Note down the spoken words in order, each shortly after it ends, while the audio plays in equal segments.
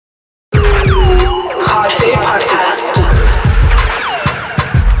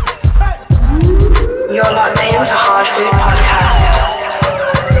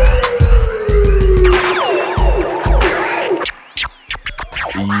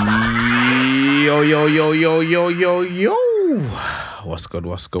Yo. What's good?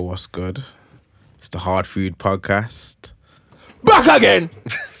 It's the Hard Food Podcast. Back again!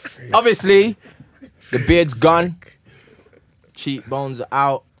 Obviously, the beard's gone. Cheekbones are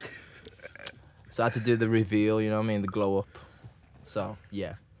out. So I had to do the reveal, you know what I mean? The glow up. So,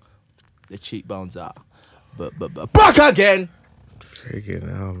 yeah. The cheekbones are. But back again! Freaking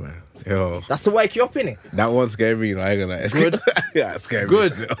hell, man. Yo. That's to wake you up, innit? That one scared me, you know, I ain't gonna lie. Good? Yeah, it scared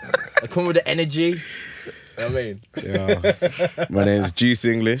Good. me. Still. I come with the energy. You know what I mean? Yeah. My name's Juice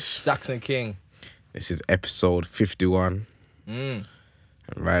English. Saxon King. This is episode 51. Mm.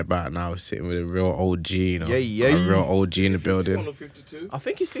 And right about now, we're sitting with a real OG, you know. Yeah. A real OG in the building. 51 or 52? I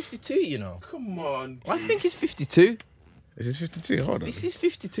think he's 52, you know. Come on. I think he's 52. Is this 52? Hold on. This is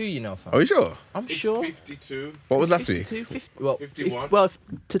 52, you know, fam. Are you sure? I'm It's sure. 52. What was last 52, week? 50, well, 51.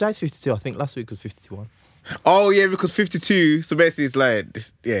 Today's 52. I think last week was 51. Oh, yeah, because 52. So basically, it's like,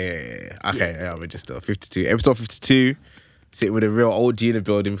 this, yeah. Okay, yeah, we're just 52. Episode 52. Sitting with a real OG in the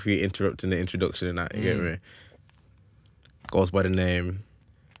building for you interrupting the introduction and that. You get me? Goes by the name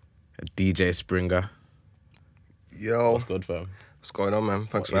DJ Springer. Yo, What's good, fam? what's going on, man?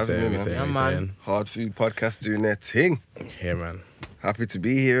 Thanks What for you having me, saying? man. Yeah, man. Hard Food Podcast doing their thing. Yeah, man. Happy to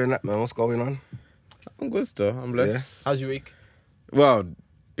be here and that, man. What's going on? I'm good still. I'm blessed. How's your week? Well,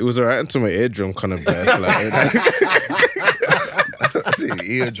 it was alright until my eardrum kind of burst. Like,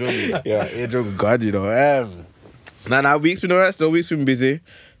 Eardrum. yeah, eardrum God, you know. Nah, week's been alright still. Week's been busy.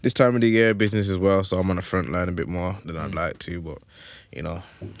 This time of the year, business as well, so I'm on the front line a bit more than I'd like to, but, you know,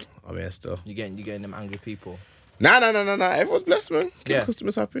 I'm here still. You getting them angry people? Nah. Everyone's blessed, man. Keep Yeah.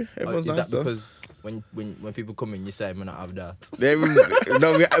 customers happy. Everyone's Is nice, that though. because when people come in, you say, "Man, I have that." Yeah,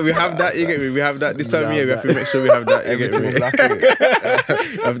 we have that. You get me? We have that this time of year. We have to make sure we have that. You get Everything's me?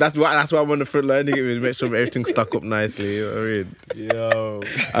 lacking. That's why I'm on the front line. You get me? Make sure everything's stuck up nicely. You know what I mean? Yo,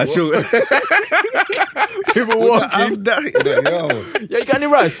 I should. people I'm walking. that. Yo. Yeah, you got any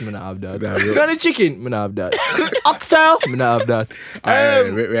rice? Man, I have that. Nah, You got any chicken? Man, I have that. Oxtail? Man, I have that.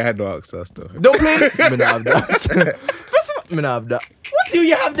 We had no oxtail stuff. Dumpling? Man, I have that. Man, I have that. What do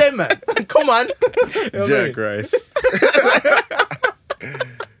you have there, man? Come on. You know what I Jack mean? rice.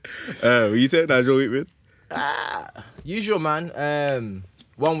 What you saying, Nigel Whitman? Usual, man.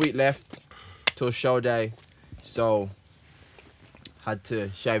 1 week left till show day, so had to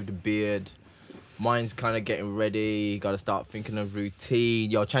shave the beard. Mine's kind of getting ready. Got to start thinking of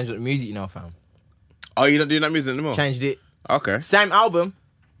routine. Yo, changed up the music, you know, fam. Oh, you're not doing that music anymore? Changed it. Okay. Same album,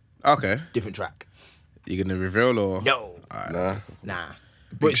 Okay. different track. You gonna reveal or? No, Nah.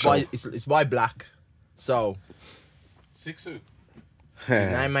 But it's by Black. So 6 who?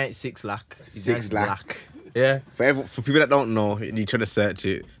 his name ain't Six Lack. His Six name's Lack. Black. Yeah. For people that don't know, and you try to search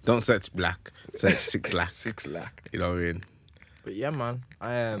it, don't search Black. Search 6 Lack. 6 lakh. You know what I mean? But yeah, man,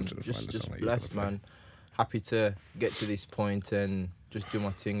 I am trying to just find the song that you blessed, said to play. man. Happy to get to this point and just do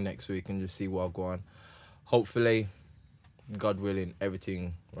my thing next week and just see what I go on. Hopefully, God willing,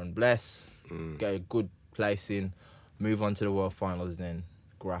 everything run bless, get a good placing, move on to the World Finals, then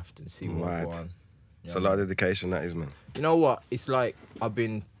graft and see what I go Right. on. It's a lot of dedication, that is, man. You know what? It's like I've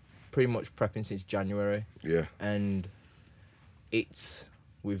been pretty much prepping since January, Yeah. and it's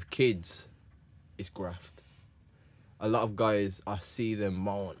with kids, it's graft. A lot of guys, I see them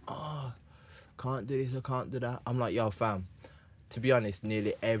moan, can't do this, I can't do that. I'm like, yo, fam, to be honest,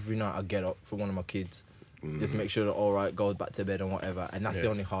 nearly every night I get up for one of my kids, just make sure they're all right, go back to bed and whatever. And that's the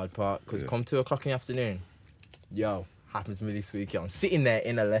only hard part, because come 2 o'clock in the afternoon, yo, happens to me this week, yo, I'm sitting there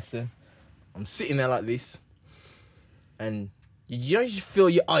in a lesson, I'm sitting there like this, and you know, you just feel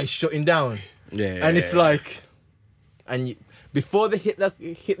your eyes shutting down. Yeah. And it's like, and you, before they hit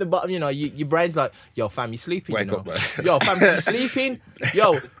the bottom, you know, your brain's like, yo, fam, you sleeping, Wake you know? up, man. Yo, fam, you sleeping?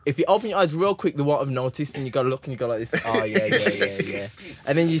 Yo, if you open your eyes real quick, they won't have noticed, and you gotta look and you go like this, oh, yeah.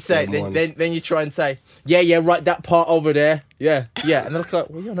 And then you say, then you try and say, yeah, right, that part over there. Yeah. And they look like,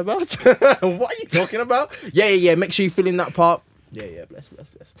 what are you on about? What are you talking about? Yeah, make sure you fill in that part. Yeah, bless.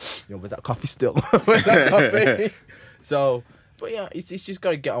 Yo, was that coffee still? Was that coffee? So, but yeah, it's just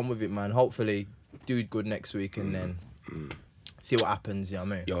gotta get on with it, man. Hopefully, do it good next week and then see what happens, you know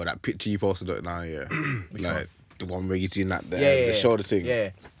what I mean? Yo, that picture you posted up now, yeah. Like, the one where you seen that there, Yeah. the shoulder thing. Yeah.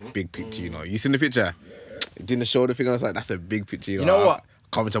 Big picture, you know. You seen the picture? Did the shoulder thing, I was like, that's a big picture. You know what?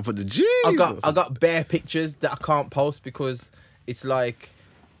 Comment up with the G. I got bare pictures that I can't post because it's like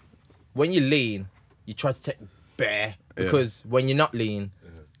when you lean, you try to take bare because when you're not lean,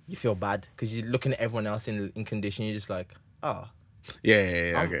 you feel bad because you're looking at everyone else in condition. You're just like, oh,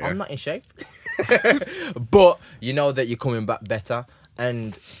 Yeah. I'm not in shape. But you know that you're coming back better.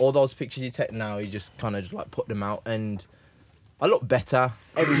 And all those pictures you take now, you just kind of like put them out. And I look better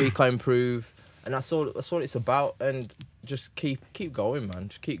every week. I improve, and that's all it's about. And just keep going, man.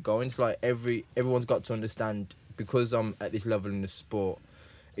 Just keep going. It's like everyone's got to understand, because I'm at this level in the sport.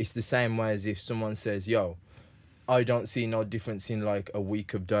 It's the same way as if someone says, "Yo, I don't see no difference in like a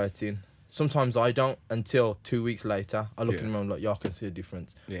week of dieting." Sometimes I don't until 2 weeks later. I look at them and I'm like, "Yo, I can see a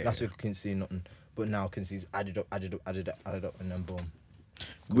difference." Last week I couldn't see nothing, but now I can see it's added up, and then boom.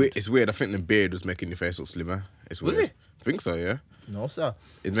 It's weird. I think the beard was making your face look slimmer. It's weird. Was it? I think so. Yeah. No, sir.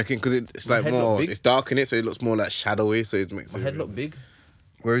 It's making because it's My like head look more. big. It's dark in it, so it looks more like shadowy. So it makes My head look big.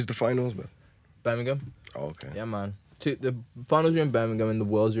 Where is the finals, bro? Birmingham. Oh, okay. Yeah, man. The finals are in Birmingham and the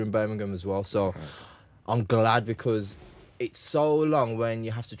Worlds are in Birmingham as well. So I'm glad, because it's so long when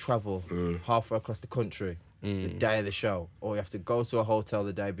you have to travel halfway across the country the day of the show, or you have to go to a hotel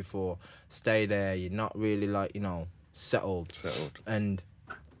the day before, stay there. You're not really like, settled. And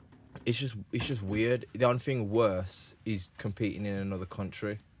it's just weird. The only thing worse is competing in another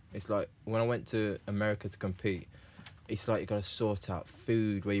country. It's like when I went to America to compete, it's like you gotta sort out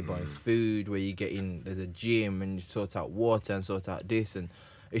food, where you're buying food, where you get in, there's a gym, and you sort out water and sort out this, and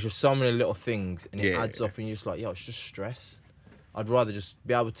it's just so many little things, and it adds up, and you're just like, yo, it's just stress. I'd rather just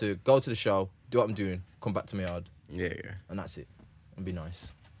be able to go to the show, do what I'm doing, come back to my yard, Yeah. and that's it. And be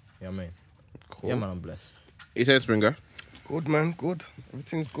nice. You know what I mean? Cool. Yeah, man, I'm blessed. You said Springer. Good, man. Good.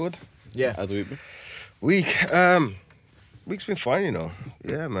 Everything's good. Yeah. How's the week been? Week's been fine,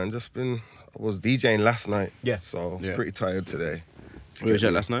 Yeah, man. Just been. I was DJing last night. Yeah. So Yeah. pretty tired today. Where was you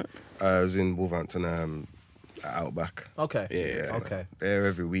at last night? I was in Wolverhampton, at Outback. Okay. Yeah. Okay. They're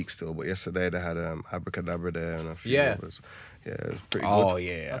every week still, but yesterday they had Abracadabra there and a few Yeah. others. Yeah, it was pretty Oh good.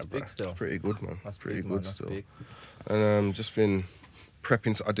 yeah. That's bro. big still. Pretty good, man. That's pretty big, good man. That's still. big. And just been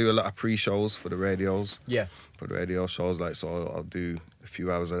prepping. So I do a lot of pre-shows for the radios. Yeah. For the radio shows, so I'll do a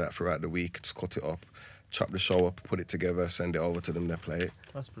few hours of that throughout the week. Just cut it up, chop the show up, put it together, send it over to them. They play it.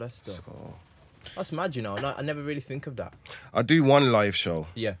 That's blessed though. So That's mad, I never really think of that. I do one live show.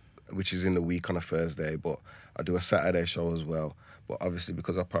 Yeah. Which is in the week on a Thursday, but I do a Saturday show as well. But obviously,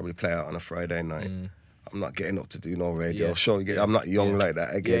 because I probably play out on a Friday night, I'm not getting up to do no radio Yeah. show. I'm not young like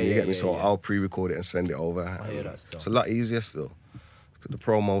that again. You get me? So yeah. I'll pre-record it and send it over. I hear that still. It's a lot easier still. The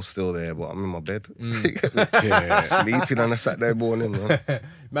promo's still there, but I'm in my bed. Sleeping on a Saturday morning, man.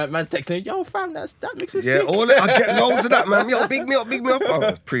 Man's texting, yo, fam, that makes me Yeah, sick. I get loads of that, man. Yo, big me up. Oh,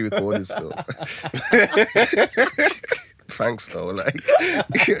 it's pre-recorded still. Thanks, though. Like,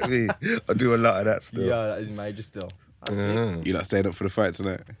 you get me? I do a lot of that still. Yeah, that is major still. That's big. You not staying up for the fight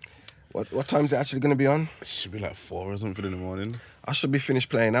tonight? What time's it actually going to be on? It should be like 4 or something in the morning. I should be finished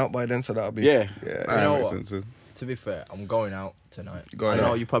playing out by then, so that'll be... Yeah. Yeah. That know makes what? sense. To be fair, I'm going out tonight. Going I know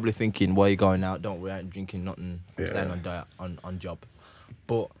out? you're probably thinking, why are you going out? Don't worry, I ain't drinking nothing. I'm Yeah. staying on diet, on job.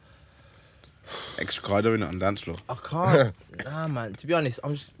 But Extra cardio in it on dance floor. I can't. Nah, man. To be honest,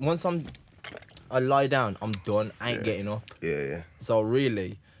 I lie down, I'm done. I ain't getting up. Yeah. So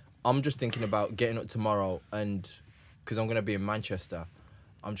really, I'm just thinking about getting up tomorrow, and because I'm gonna be in Manchester,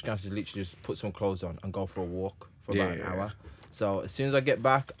 I'm just gonna have to literally just put some clothes on and go for a walk for about an hour. So as soon as I get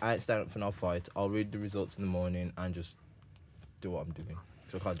back, I ain't staying up for no fight. I'll read the results in the morning and just do what I'm doing.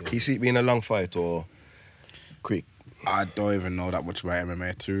 So I can't do You it. see it being a long fight or quick? I don't even know that much about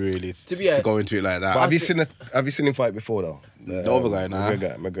MMA to really be to go into it like that. But have you seen him fight before though? The other guy, nah.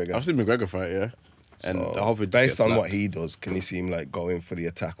 McGregor. I've seen McGregor fight, yeah. And So, I hope it just based gets on slapped. what he does, can you see him like going for the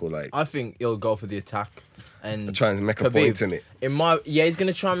attack or like I think he'll go for the attack and trying to make a Khabib, point in it? He's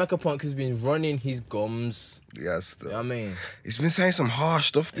gonna try and make a point because he's been running his gums. Yes. You know what I mean? He's been saying some harsh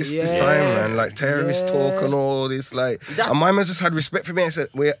stuff this Yeah. time, man. Like terrorist talk and all this. Like, and my man's just had respect for me. And said,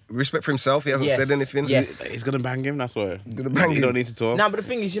 respect for himself. He hasn't Yes. said anything. Yes. He's gonna bang him. That's why. Gonna bang You him. don't need to talk. Nah, but the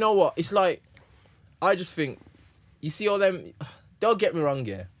thing is, you know what? It's like, I just think, you see all them, don't get me wrong,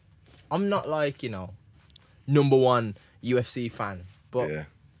 yeah. I'm not like, number one UFC fan, but Yeah.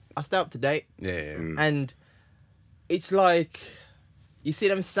 I stay up to date. Yeah. And it's like, you see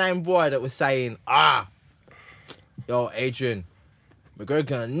them same boy that was saying, yo, Adrian, McGregor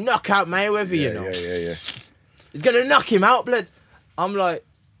gonna knock out Mayweather, Yeah. He's gonna knock him out, blood. I'm like,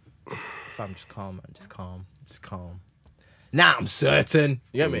 fam, just calm, man. Just calm. Now I'm certain.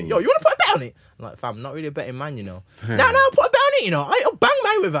 You get me? Yo, you wanna put a bet on it? I'm like, fam, I'm not really a betting man, No, put a bet on it, I'll bang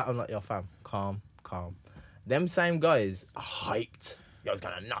Mayweather. I'm like, yo, fam, calm. Them same guys are hyped. Yo, he's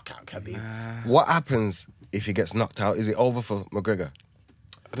gonna knock out Khabib. What happens if he gets knocked out? Is it over for McGregor?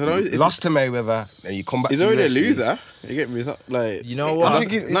 I don't know. It's Lost to Mayweather, and you come back He's to already a UFC. loser. You get me? It's not like You know what? I I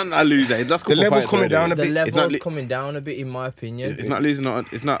think think it's not a loser. That's the level's coming down a The bit. level's not li- coming down a bit, in my opinion. It's not losing.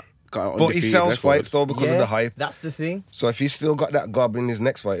 It's not got But he sells fights though because of Yeah, the hype. That's the thing. So if he's still got that gob in his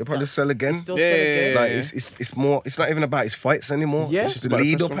next fight, he'll probably sell again. Still Yeah, sell yeah, again. yeah. Like it's more. It's not even about his fights anymore. Yeah. It's It's just about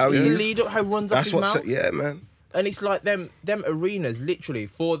the the lead press up how he The conference. is. lead up how he runs off That's his what's mouth. yeah, man. And it's like them arenas literally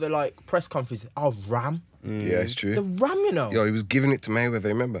for the like press conferences are ram. Yeah, it's true. The ram, you know. Yo, he was giving it to Mayweather.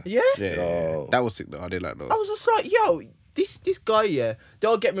 Remember? Yeah. Yeah, Yo. that was sick though. I did like those. I was just like, yo, this guy, yeah.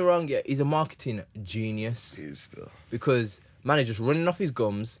 Don't get me wrong, yeah. He's a marketing genius He is still. because man is just running off his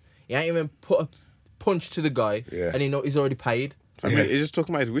gums. He ain't even put a punch to the guy, Yeah. and he's already paid. I mean, he's just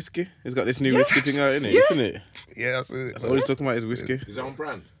talking about his whiskey. He's got this new whiskey thing out, innit? Yeah. Isn't it? Yeah, that's it. That's all he's talking about is whiskey. Is that on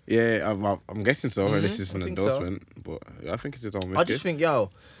brand? Yeah, I'm guessing so. This is an I think so. endorsement, but I think it's his own whiskey. I just think, yo,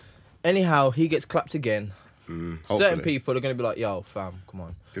 anyhow, he gets clapped again. Certain Hopefully. people are gonna be like, yo, fam, come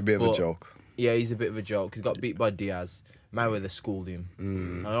on. A bit of a But, joke. Yeah, he's a bit of a joke. He's got beat by Diaz. Mayweather schooled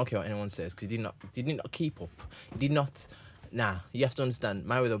him. I don't care what anyone says because he did not keep up. He did not. Nah, you have to understand.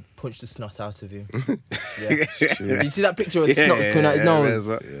 Mayweather punched the snot out of him. Yeah. You see that picture where the snot was coming out his nose,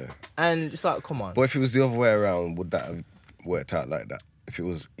 Yeah. and it's like, come on. But if it was the other way around, would that have worked out like that? If it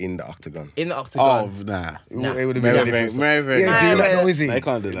was in the octagon? In the Oh, octagon, nah. Nah. It would have been a Mayweather, different. Mayweather. Yeah, do that Mayweather- though, is he? They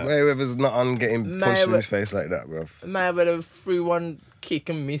can't do that. Mayweather's not on getting punched in his face like that, bro. Mayweather threw one kick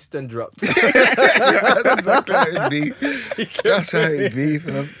and missed and dropped. That's exactly how it be. That's how it be,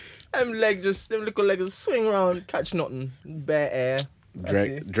 fam. Them little legs just swing around, catch nothing, bare air. That's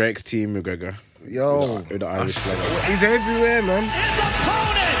it. Drake's team McGregor. Yo, With the Irish flag. he's everywhere, man.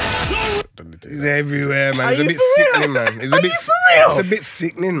 He's everywhere, man. Are It's a you bit for real? sickening, man. It's a Are bit. you for real? It's a bit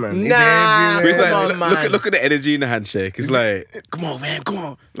sickening, man. Nah. But He's it's everywhere. like, Come on, man. look at the energy in the handshake. It's like, come on, man, come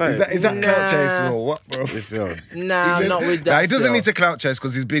on. Like, Is that Nah. clout chasing or what, bro? it's, yo, Nah, I'm not with that. Nah, he doesn't still. need to clout chase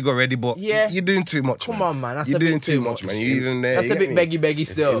because he's big already, but Yeah. you're doing too much. Come on, man. That's You're a bit doing too much. man. You even there. That's you a bit get me? beggy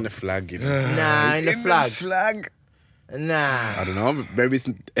still. in the flag, you know. Nah, in the flag. flag. Nah. I don't know. Maybe it's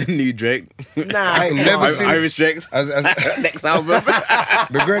a new Drake. Nah. I ain't never seen Irish Drake. as Next album.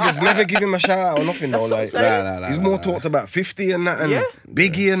 McGregor's never give him a shout out or nothing though. That's what I'm Like saying. he's more talked about 50 and that and Yeah.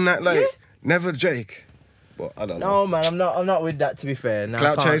 Biggie and that. Like Yeah. never Drake. But I don't know. No, man. I'm not with that. To be fair, nah, I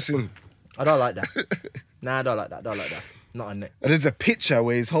Clout can't. chasing. I don't like that. Nah, I don't like that. Not on it. And there's a picture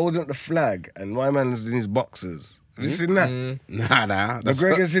where he's holding up the flag and my man's in his boxers. Have you seen that? Nah. That's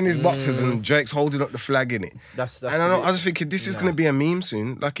McGregor's in his boxers and Drake's holding up the flag in it. That's. And I was thinking, this is going to be a meme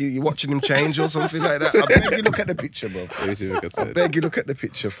soon. Like you're watching him change or something like that. I beg you look at the picture, bro. I beg you look at the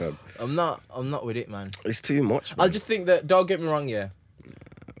picture, fam. I'm not with it, man. It's too much, I man. just think that. Don't get me wrong, yeah.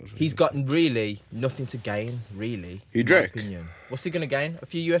 He's got really nothing to gain, really. Who, in my Drake? opinion. What's he gonna gain? A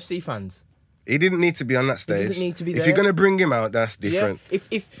few UFC fans. He didn't need to be on that stage. doesn't need to be If there. you're going to bring him out, that's different. Yeah.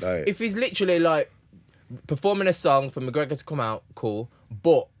 Like- If he's literally like performing a song for McGregor to come out, cool.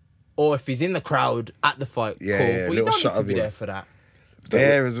 But or if he's in the crowd at the fight, Yeah, cool. yeah, But you little don't shot need to of be him. there for that.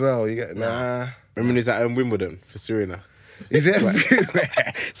 There as well. You get nah. Remember he's at Wimbledon for Serena. Is it?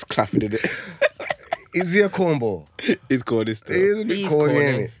 It's clapping in it. Is he a cornball? He's called this He is a bit He's corny, corny.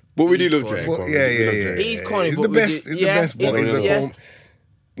 ain't it? But we do He's love corny. Drake. But come on, yeah, we love yeah, Drake. yeah. He's corny, He's but the we best. do- He's yeah, the best. But he- he's a yeah. corn.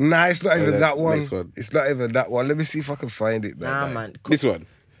 Nah, it's not even then that one. next one. It's not even that one. Let me see if I can find it. Nah, Like, man. This one.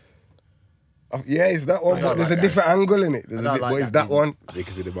 Yeah, it's that one. I But don't there's like a that. different angle in it. There's I a don't bit, like but it's that that one. You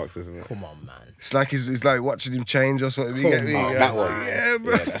can see the boxes, isn't it? Come on, man. It's like it's like watching him change or something. You get me? Oh, Yeah. that one. Yeah,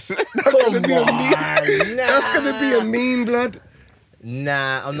 bro. Yeah, that's Come on. That's gonna be a meme, blood.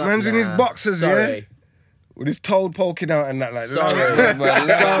 Nah, I'm not. Man's in his nah. boxers, yeah? Sorry. With his toad poking out and that. Like, Sorry.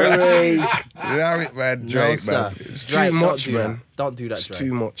 Sorry. Allow it, man. Drake, No, sir. man. It's Drake, too much, don't do man. that. Don't do that, It's Drake.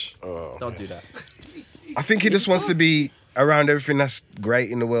 too much. Don't do that. I think he just wants to be around everything that's great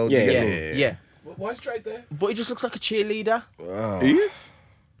in the world. you Yeah, get Yeah, me? yeah. Why is Drake there? But he just looks like a cheerleader. He is?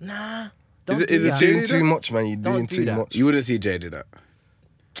 Nah. Don't it- do is it that. You're doing Cheerleader? too much, man. You're Don't doing do too that. much. You wouldn't see Jay do that.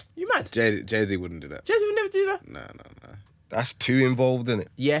 You mad? Jay-Z wouldn't do that. Jay-Z would never do that. Nah. That's too involved in it.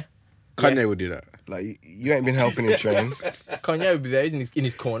 Yeah. Kanye would do that. Like you ain't been helping him train. Kanye would be there in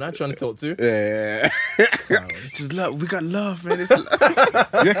his corner trying to talk to. Yeah. Just love. We got love, man. It's You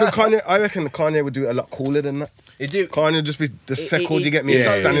reckon Kanye? I reckon Kanye would do it a lot cooler than that. You do. Kanye would just be the second. he- You get me? yeah,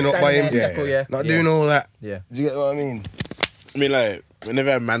 Just yeah, standing he's up by him, standing there, Secco, yeah. not Yeah. doing all that. Yeah. Do you get what I mean? I mean, like,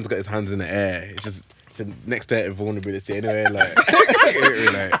 whenever a man's got his hands in the air, it's a next to vulnerability anyway. Like,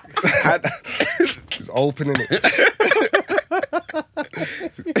 He's opening it.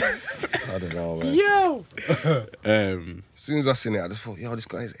 I don't know, man. Yo. um, As soon as I seen it, I just thought, yo, this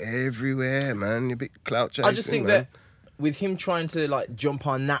guy's everywhere, man. You're a bit clout chasing. I just think man. that with him trying to like jump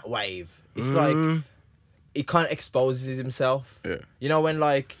on that wave, it's like he kind of exposes himself. Yeah. You know, when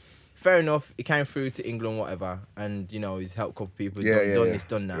like, fair enough, he came through to England, whatever, and you know he's helped a couple people, Yeah, done yeah. this,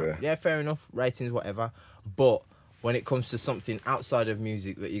 done that. Yeah. Yeah, fair enough, ratings, whatever. But when it comes to something outside of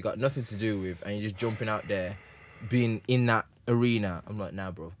music that you got nothing to do with, and you're just jumping out there, being in that arena, I'm like, nah,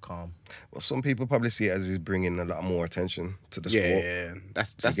 bro, calm. Well, some people probably see it as he's bringing a lot more attention to the sport. Yeah.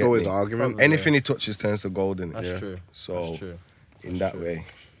 That's get always me? the argument. Probably. Anything he touches turns to gold, innit? That's true. So That's true. in that way,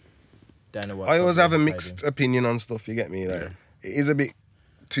 Dana White I always probably have a played mixed him. opinion on stuff. You get me? Like, it is a bit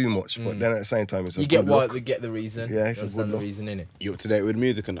too much, but then at the same time, it's a You get good why look. we get the reason. Yeah, You it's a understand good the look. reason, innit? You up to date with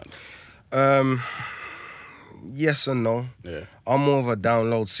music or not? Yes and no. Yeah. I'm more of a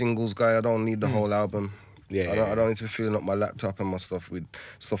download singles guy. I don't need the whole album. Yeah, I don't need to be filling up my laptop and my stuff with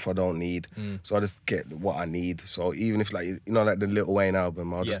stuff I don't need. So I just get what I need. So even if, like, you know, like the Lil Wayne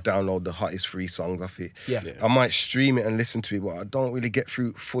album, I'll just download the hottest 3 songs off it. Yeah. I might stream it and listen to it, but I don't really get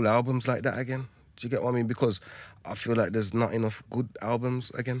through full albums like that again. Do you get what I mean? Because I feel like there's not enough good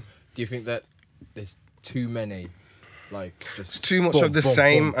albums again. Do you think that there's too many, like, just It's too much boom, of the boom,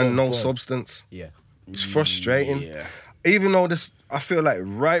 same boom, and boom, no boom? substance. Yeah. It's frustrating. Yeah. Even though this, I feel like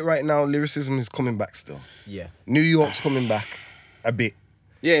right now, lyricism is coming back still. Yeah. New York's coming back a bit.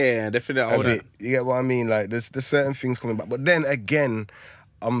 Yeah, definitely. A bit. You get what I mean? Like there's certain things coming back. But then again,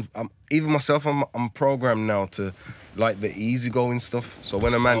 I'm even myself, I'm programmed now to like the easygoing stuff. So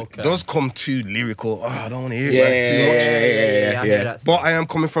when a man does come too lyrical, I don't want to hear it, man, it's too much. I hear that But stuff. I am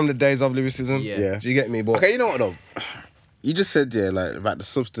coming from the days of lyricism. Yeah. Do you get me? But Okay, you know what though? You just said like about the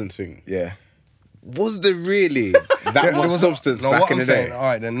substance thing. yeah. Was there really that There much was substance no, back what in I'm the saying, day? all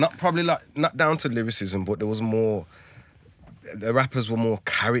right, then not probably like not down to lyricism, but there was more. The rappers were more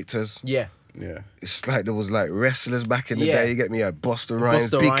characters. Yeah. Yeah. It's like there was like wrestlers back in the Yeah. day. You get me? Like Busta Rhymes,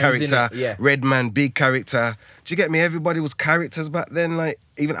 Busta big Rhymes, character. innit? Yeah. Redman, big character. Do you get me? Everybody was characters back then. Like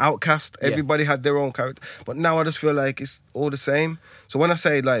even Outkast, Yeah. everybody had their own character. But now I just feel like it's all the same. So when I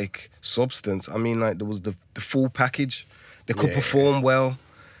say like substance, I mean like there was the full package. They could Yeah. perform well.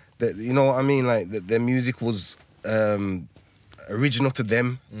 That, you know what I mean? Like their music was original to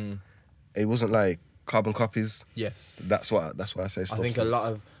them. It wasn't like carbon copies. Yes. That's why I say substance. I think a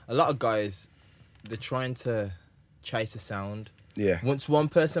lot of guys, they're trying to chase a sound. Yeah. Once one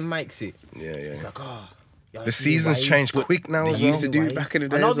person makes it, Yeah. it's like, The seasons change quick now They as used well. to do it back in the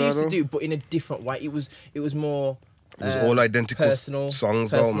day I know as they well, used to though. do it, but in a different way. It was more. It was all identical personal songs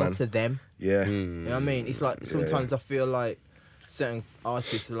though, personal man. to them. Yeah. You know what I mean? It's like sometimes I feel like certain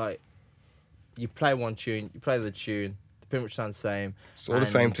artists are like, you play one tune, you play the tune, they pretty much sound the same. It's all the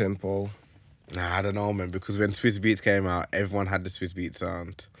same and- tempo. Nah, I don't know, man. Because when Swiss Beats came out, everyone had the Swiss Beats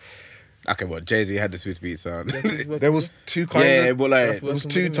sound. Okay, well, Jay-Z had the Swiss Beats sound. There was two kinds Yeah, of... but like, That's There was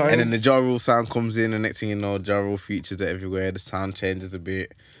working two with him, times. and then the Ja Rule sound comes in, and next thing you know, Ja Rule features it everywhere. The sound changes a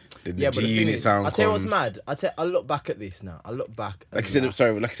bit. The Yeah, but the thing G-Unit is, sound I tell you what's comes. mad. I look back at this now. I look back. Like and I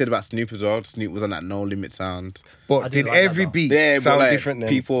said, like I said about Snoop as well. Snoop was on that No Limit sound. I But didn't did like that every though. beat Yeah, but sound like different then?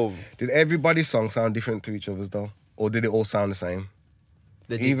 people. Did everybody's song sound different to each other's though? Or did it all sound the same?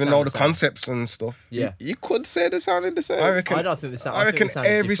 they did Even sound though the same. concepts and stuff. Yeah. You could say they sounded the same. I reckon, I don't think they sound- I I think reckon they sounded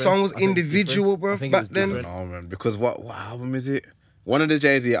every different. song was I think it's individual, different. bro, I think it back was then. different. No, man. Because what album is it? One of the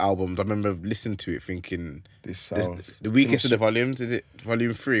Jay-Z albums. I remember listening to it thinking, This this, sounds... the weakest of the volumes. Is it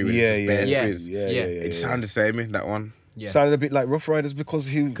volume 3? Where Yeah, it's just bare yeah. Swizz? Yeah. It sounded the same in that one. Yeah. Sounded a bit like Rough Riders because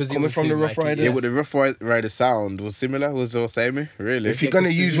he Because he coming was from the who Rough make it, Riders. Yeah, but the Rough Rider sound was similar. Was all same, really. If you're Yeah, gonna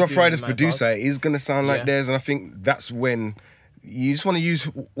 'cause use Swizz Rough doing Riders my producer, part. it is gonna sound like Yeah. theirs, and I think that's when you just want to use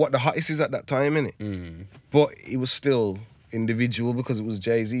what the hottest is at that time, innit? But it was still individual because it was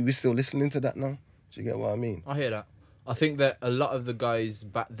Jay-Z. We're still listening to that now. Do you get what I mean? I hear that. I think that a lot of the guys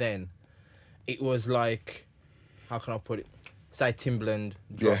back then, it was like, how can I put it? Say Timbaland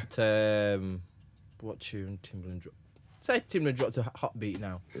dropped, what tune Timbaland dropped? Say Timbaland dropped a hot beat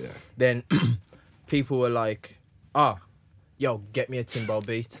now. Yeah. Then people were like, yo, get me a Timbo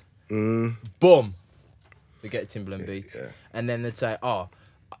beat. Boom. We get a Timbaland beat. yeah. And then they'd say,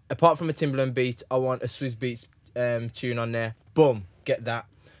 apart from a Timbaland beat, I want a Swizz Beats tune on there. Boom, get that.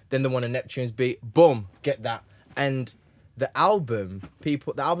 Then they want a Neptune's beat. Boom, get that. And the albums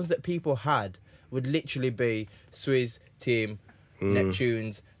that people had would literally be Swizz, Tim,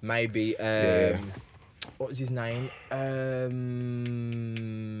 Neptunes, maybe what was his name?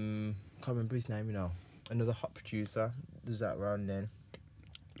 Can't remember his name, you know. Another hot producer. There's that around then.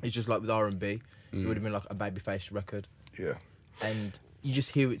 It's just like with R&B. It would have been like a Babyface record. Yeah. And you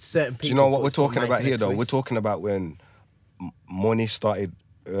just hear it, certain people. Do you know what but we're it's still talking about making a here, though? We're twist. talking about when money started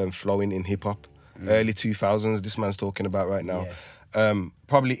flowing in hip hop, early 2000s. This man's talking about right now.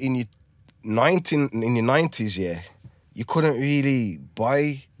 Probably in your 90s, yeah, you couldn't really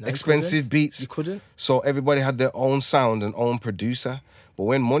buy No, you expensive couldn't. beats. You couldn't. So everybody had their own sound and own producer. But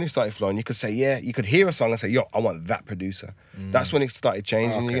when money started flowing, you could say, yeah, you could hear a song and say, yo, I want that producer. That's when it started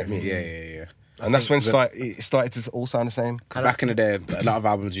changing. You get me? Yeah. And that's when it started to all sound the same. Cause back in the day, a lot of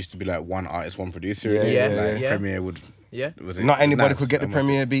albums used to be like one artist, one producer. Like Premier would. Yeah. Not anybody could get the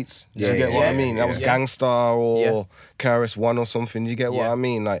Premier beats. Do you get what I mean? That was Gangstar or KRS-One or something. You get what I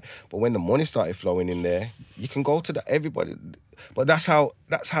mean? Like, but when the money started flowing in there, you can go to everybody. But that's how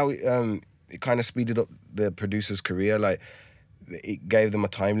it kind of speeded up the producer's career. Like, it gave them a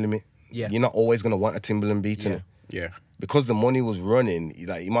time limit. Yeah. You're not always gonna want a Timbaland beat in it. Yeah. Because the money was running,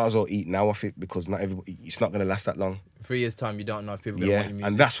 you might as well eat now off it because it's not gonna last that long. 3 years time, you don't know if people are gonna want your music.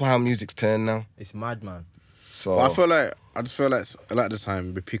 And that's how music's turned now. It's mad, man. So But I just feel like a lot of the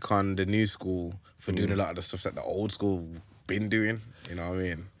time we pick on the new school for doing a lot of the stuff that the old school been doing. You know what I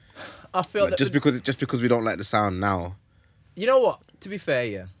mean? I feel Like, that just because we don't like the sound now. You know what? To be fair,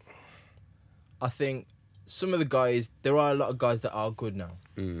 yeah. I think some of the guys, there are a lot of guys that are good now.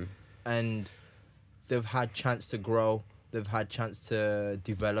 And they've had chance to grow. They've had chance to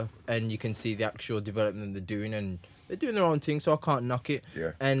develop. And you can see the actual development they're doing. And they're doing their own thing, so I can't knock it.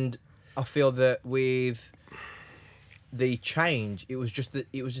 Yeah. And I feel that with the change, it was just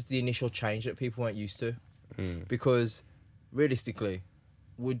the initial change that people weren't used to. Because realistically,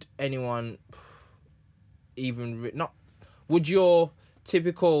 would anyone would your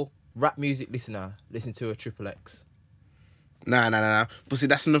typical rap music listener listen to a Triple X? Nah. But see,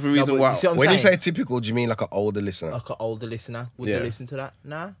 that's another reason but why. you see what I'm when you saying? say typical, do you mean like an older listener? Like an older listener, would Yeah. they listen to that?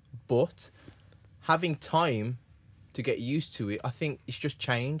 Nah. But having time to get used to it, I think it's just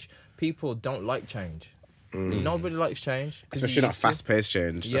change. People don't like change. Nobody likes change. 'Cause Especially you're not used to it. fast-paced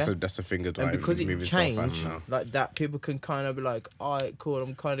change. Yeah. That's a thing as well. And because it moving so fast changed now. like that, people can kind of be like, all right, cool,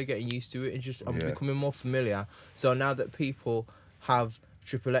 I'm kind of getting used to it and just I'm becoming more familiar. So now that people have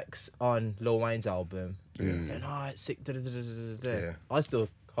Triple X on Lil Wayne's album, saying, oh, it's sick, Yeah. I still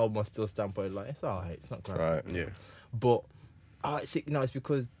hold my standpoint, like, it's all right, it's not great. Right. Yeah. But, oh, it's sick, no, it's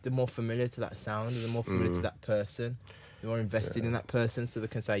because they're more familiar to that sound and they're more familiar to that person. They're more invested in that person, so they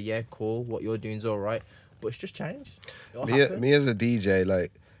can say, yeah, cool, what you're doing's all right. But it's just change. Me as a DJ,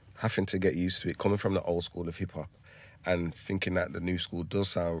 like having to get used to it, coming from the old school of hip hop, and thinking that the new school does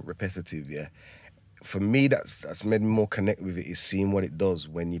sound repetitive. Yeah, for me, that's made me more connect with it. Is seeing what it does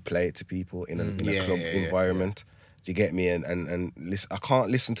when you play it to people in a club environment. Do you get me? And listen, I can't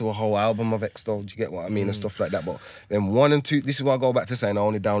listen to a whole album of Extol. Do you get what I mean? And stuff like that. But then 1 and 2. This is why I go back to saying I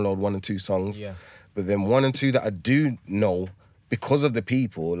only download 1 and 2 songs. Yeah. But then 1 and 2 that I do know because of the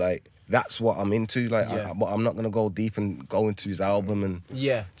people, like. That's what I'm into, like. But I'm not gonna go deep and go into his album and.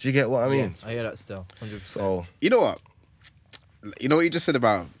 Yeah. Do you get what I mean? I hear that still, 100%. So You know what? You know what you just said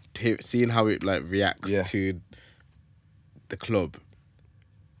about seeing how it like reacts Yeah. to the club.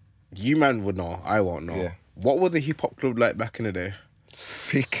 You man would know. I won't know. Yeah. What was a hip hop club like back in the day?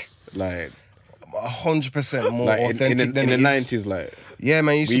 sick, Like 100% more like authentic in than the it is. 90s, like Yeah,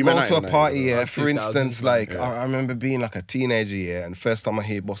 man, you used Were to you go man to a out in party, like, yeah. like For 2000s, instance, like yeah. I remember being like a teenager, yeah, and first time I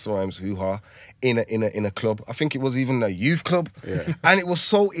heard Busta Rhymes Hoo Ha in a club. I think it was even a youth club, Yeah. and it was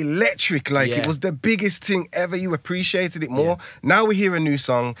so electric. Like Yeah. it was the biggest thing ever. You appreciated it more. Now we hear a new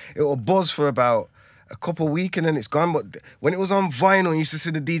song, it will buzz for about a couple of weeks and then it's gone. But when it was on vinyl, you used to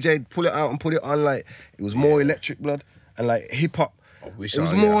see the DJ pull it out and put it on. Like it was more electric, blood, and like hip hop. wish It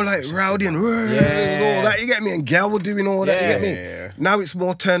was I- more yeah, I like wish I rowdy and Yeah. all that. You get me? And gal were doing all that. You get me? Yeah. Now it's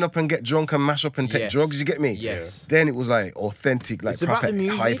more turn up and get drunk and mash up and take Yes. drugs. You get me? Yes. Then it was like authentic, like It's about proper the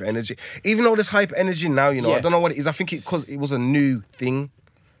music. hype energy. Even though there's hype energy now, you know, I Yeah. don't know what it is. I think because it was a new thing.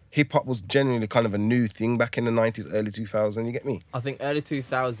 Hip hop was genuinely kind of a new thing back in the 90s, early 2000s. You get me? I think early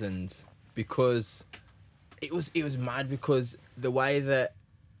 2000s because it was mad because the way that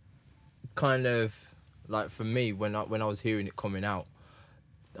kind of like for me when I was hearing it coming out,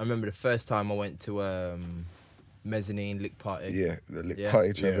 I remember the first time I went to Mezzanine Lick Party. Yeah, the lit Yeah.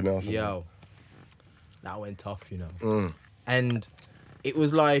 party, Trevor Nelson. Yo, that went tough, you know. And it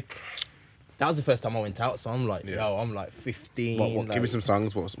was like that was the first time I went out, so I'm like, yo, I'm like 15. what give me like, some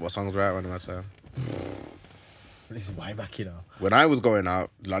songs. What songs were out around that time? This is way back, you know. When I was going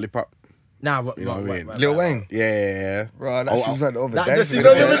out, Lollipop. Nah, You know what I mean? Lil Wayne. Yeah. Right, that seems like the other That day. just seems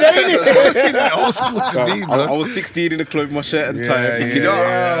like the other day. Seems like old school to me, I bro. was 16 in the club with my shirt and Yeah, tie. Thinking,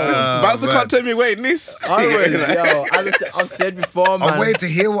 yeah. Bouncer Man. can't tell me waiting this. I was, yo, as I've said before, man. I'm waiting to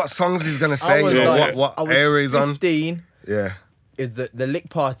hear what songs he's gonna say. I was You know, like, what I was area he's on. 15. Yeah. Is the Lick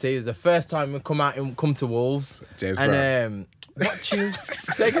Party is the first time we come to Wolves. James and Brown. what tunes?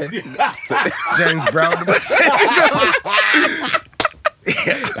 Second. James Brown.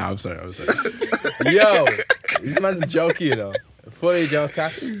 Nah, I'm sorry. Yo, this man's a joker, you know. Fully a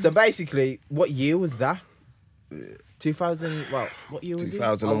joker. So basically, what year was that? 2000. Well, what year was it?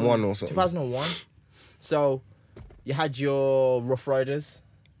 2001 or something. 2001. So you had your Rough Riders.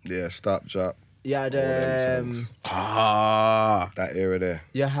 Yeah, Stop, Drop. You had All them songs. That era there.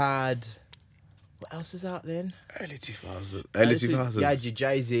 you had what else was out then? Early 2000s. You Early had 2000s. your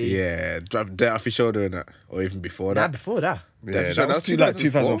Jay-Z. Yeah, drop Dead Off Your Shoulder and that, or even before Nah, that. before that. Yeah, Definitely, that was that's like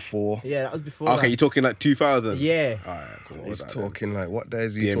 2004. 2004. Yeah, that was before Okay, that. you're talking like 2000. Yeah. Alright, cool. What was He's that then? talking like, what day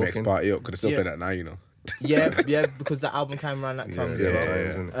is he DMX talking? Party Up. Could still Yeah. play that now, you know. yeah, because the album came around that time Yeah,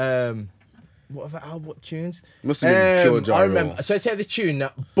 as well. times, innit? What other album? What tunes? Must have been pure gyro. I remember. So I tell you the tune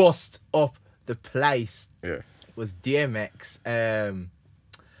that bust up the place Yeah. was DMX.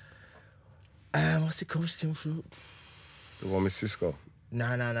 What's it called? The one with Cisco.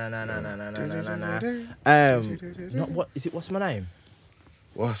 Nah. Not what is it? What's my name?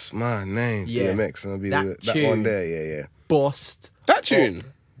 What's my name? Yeah. DMX, and I'll be That that tune. one there. Yeah. Bust. That tune.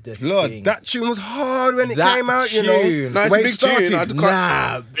 The Lord, thing. that tune was hard when it That came out, you know. tune. No, it's When a it big started. tune. I just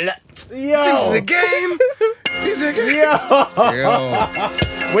can't. Yo. This is a game. This is a game. Yo. Yo.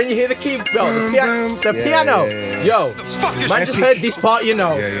 When you hear the key, the piano, yeah. yo, man just heard this part, you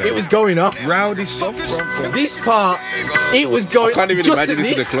know, Yeah. it was going up. Rowdy stuff, bro. This part, it was going. I can't even just imagine at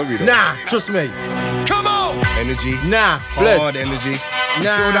this in the club, you know. Nah, trust me. Energy. Nah, blood. Hard energy. You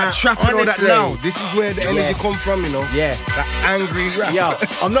Nah, see all that trap and all that honestly. now. This is where the energy Yes. come from, you know. Yeah. That angry rap. Yo,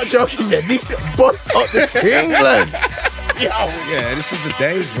 I'm not joking. Yeah, this bust up the thing, blood. Yo. Yeah, this was the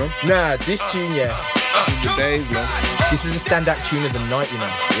days, bro. Nah, this tune, yeah, This was the days, man. this was the standout tune of the night, you know.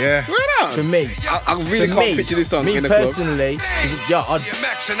 Yeah. Swear down. For me. I really For can't me, picture this song me in the club. personally, yo, I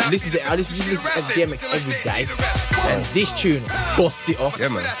listen to DMX every day, and this tune bust it off. Yeah,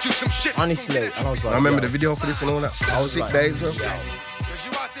 man. Honestly, and I was like, I remember yo, the video for this and all that. I was Sick like, days, bro. yo,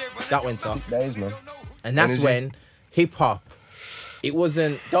 that went off, Days, man. and that's Energy. when hip hop. It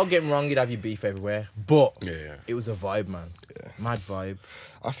wasn't. Don't get me wrong, you'd have your beef everywhere, but Yeah. it was a vibe, man. Mad vibe.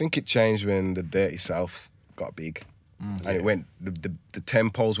 I think it changed when the Dirty South got big. And it went, the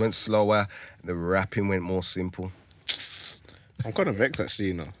tempos went slower, the rapping went more simple. I'm kind of vexed actually,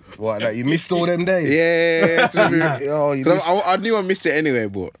 you know. What, like you missed all them days? Yeah. Oh, you 'Cause missed, I knew I missed it anyway,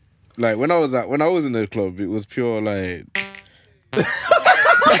 but like when I was in the club, it was pure like.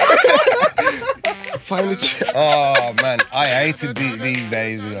 finally. Oh man, I hated these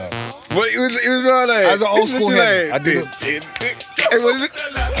days, you know. But it was more like As an old it's school literally head, I didn't- Everyone,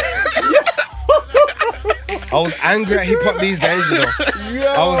 I was angry at hip hop these days, you know.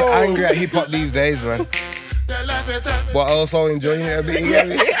 I was angry at hip hop these days, man. But I also enjoying it a bit. You get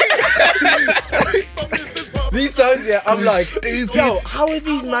me? These songs, yeah, I'm like, Stupid. yo, how are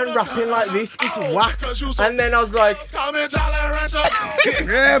these man rapping like this? It's whack. And then I was like,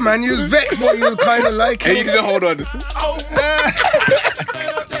 Yeah, man, you was vexed, but you was kind of like and you it. didn't hold on.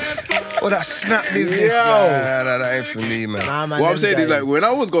 Oh, that snap business. Yo. Nah, that ain't for me, man. nah, man. What I'm them saying is days. like when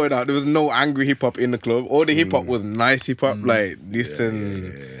I was going out, there was no angry hip hop in the club. All the hip hop was nice hip hop, like this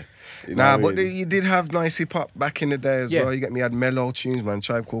and. You know Nah, what I but mean? you did have nice hip hop back in the day as Yeah. well. You get me, had mellow tunes, man.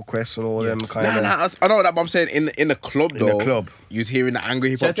 Tribe Called Quest and all them kind of. I know that, but I'm saying in the club the though. club. You was hearing the angry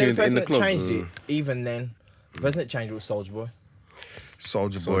hip So I hop think the tunes in person the that club. changed it, even then, the person that changed it was Soulja Boy.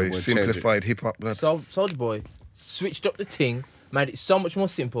 Soulja Soulja Boy, Boy simplified hip hop, blood. Soulja Boy switched up the thing, made it so much more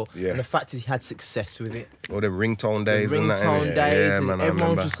simple, Yeah. and the fact is he had success with it. All them ringtone The days and that. ringtone innit? days, Yeah, and man, I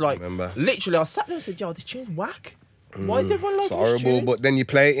everyone remember. was just like, remember. literally, I sat there and said, yo, this tune's whack. Why is everyone like It's this horrible, tune? but then you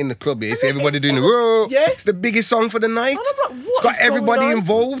play it in the club. You see then everybody it's doing the almost- whoa. yeah. It's the biggest song for the night. And I'm like, It's what got is going everybody on?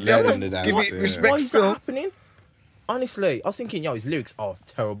 involved. Yeah, Yeah, then the give dance, it yeah. respect Why is that still. happening? Honestly, I was thinking, yo, his lyrics are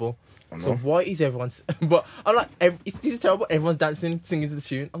terrible. So why is everyone? But I'm like, this is terrible. Everyone's dancing, singing to the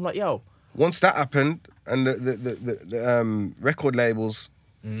tune. I'm like, yo, Once that happened, and the record labels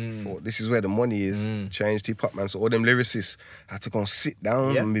thought this is where the money is, changed hip hop, man. So all them lyricists had to go and sit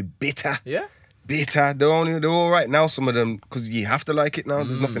down Yeah. and be bitter. yeah, Bitter. They're all right now, some of them, because you have to like it now.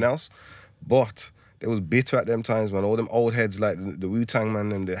 There's nothing else. But they was bitter at them times, man. All them old heads like the Wu-Tang,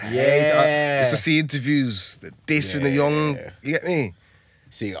 man, and the hate. Yeah. I used to see interviews, the diss and the young. You get me?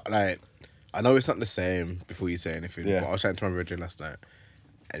 See, like, I know it's not the same before you say anything, Yeah. but I was chatting to my brother last night,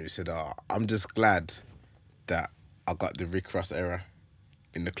 and he said, I'm just glad that I got the Rick Ross era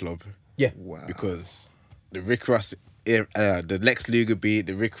in the club. yeah. Wow. Because the Rick Ross, the Lex Luger beat,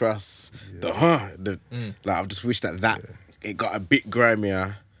 the Rick Ross, like, I've just wished that it got a bit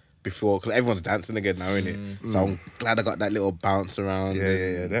grimier before, because everyone's dancing again now, innit? So I'm glad I got that little bounce around.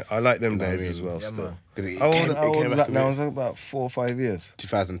 Yeah. I like them You know what I days mean? as well. Yeah, Still. man. 'Cause it How old, came- how it old came is back that a now? bit. It's like about 4 or 5 years.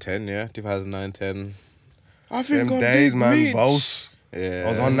 2010, yeah, 2009, 10. I Them think I'm days, Big man. Mitch. Boss. Yeah. I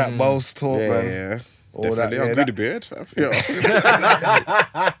was on that boss talk, yeah, man. Yeah, All definitely. that, I yeah, grew that- the beard, fam.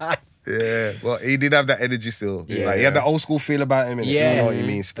 Yeah. Yeah, well, he did have that energy still. Yeah. Like, he had that old school feel about him. Innit? Yeah. You know what you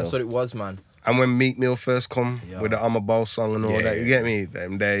mean still. That's what it was, man. And when Meat Mill first come Yeah. with the I'm a Boss song and all Yeah, that, you yeah. get me?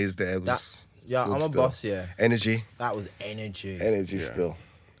 Them days there was... Yeah, Good I'm a stuff. boss. Yeah, Energy, that was energy. energy Yeah. still.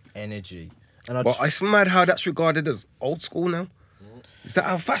 Energy. And I But just, it's mad how that's regarded as old school now. Is that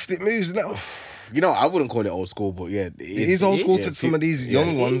how fast it moves now? You know, I wouldn't call it old school, but yeah, It is old school to some of these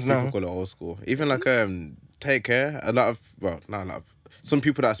young ones People now. call it old school. Even like Take Care. A lot of not a lot. Some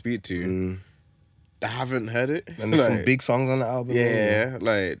people that I speak to, I haven't heard it. And there's some Like, big songs on the album. yeah,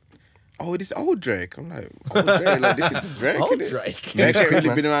 like. Oh, this old Drake. I'm like, old Drake. Like, this is Drake. Old innit? Drake. Drake ain't really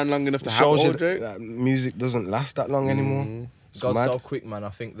man. been around long enough to have Shows you old Drake. that music doesn't last that long anymore. It's goes mad. so quick, man. I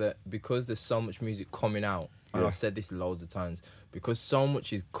think that because there's so much music coming out, and I've said this loads of times, because so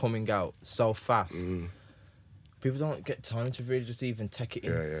much is coming out so fast, people don't get time to really just even take it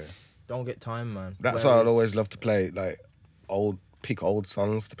in. Yeah, yeah. Don't get time, man. That's why I'd Whereas- always love to play like pick old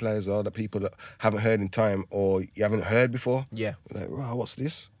songs to play as well that people that haven't heard in time or you haven't heard before. Yeah. Like, wow, what's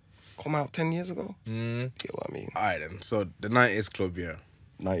this? Come out 10 years ago? Get what I mean? All right, then. So the 90s club, yeah.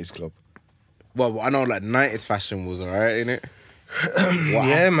 90s club. Well, I know like 90s fashion was alright, innit?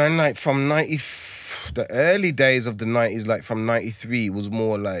 Yeah, man. Like from the early days of the 90s, like from 93, was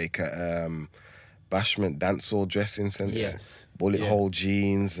more like bashment dancehall dressing sense. Yes. Bullet Yeah. hole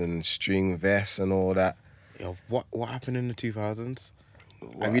jeans and string vests and all that. Yo, what happened in the 2000s?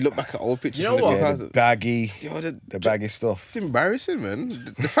 Have you looked back at old pictures You know from the what? Yeah, 2000s? the baggy, Yo, the baggy stuff. It's embarrassing, man.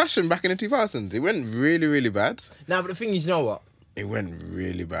 The fashion back in the 2000s, it went really, really bad. Nah, but the thing is, you know what? It went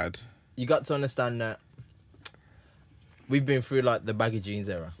really bad. You got to understand that we've been through like the baggy jeans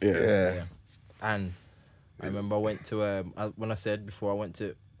era. Yeah. And I remember I went to when I said before I went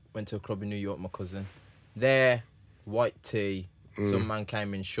to a club in New York, my cousin. There, white tee. Some man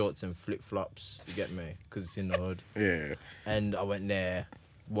came in shorts and flip flops. You get me? Because it's in the hood. Yeah. And I went there,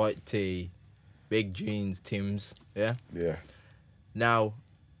 white tee, big jeans, Tims. Yeah. Yeah. Now,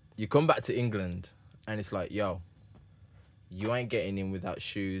 you come back to England, and it's like, yo, you ain't getting in without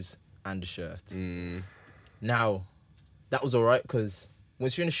shoes and a shirt. Now, that was all right because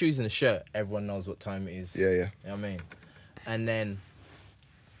once you're in the shoes and the shirt, everyone knows what time it is. Yeah, yeah. You know what I mean? And then,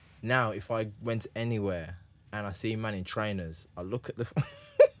 now, if I went anywhere and I see a man in trainers, I look at the,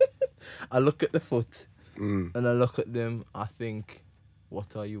 I look at the foot, and I look at them. I think,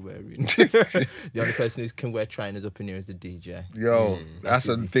 what are you wearing? The only person who can wear trainers up in here is the DJ. Yo, that's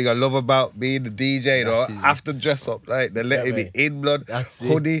the thing I love about being the DJ, though. That is After dress up, like, they're letting me Yeah, in, blood. That's it.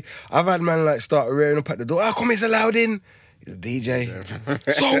 Hoodie. I've had man, like, start rearing up at the door. Oh, come, it's allowed in. He's a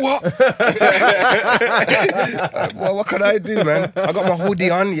DJ. So what? Well, what can I do, man? I got my hoodie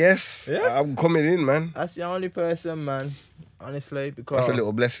on, yes. Yeah. I'm coming in, man. That's the only person, man. Honestly, because That's a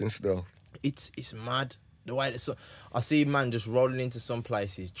little blessing still. it's mad the way that I see man just rolling into some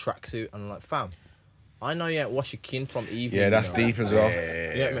places tracksuit and I'm like, fam, I know you ain't wash your kin from evening. Yeah, that's you know? deep as well.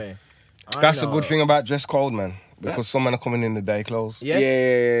 You get me? I That's a know. good thing about dress code, man. Because some men are coming in the day clothes. Yeah.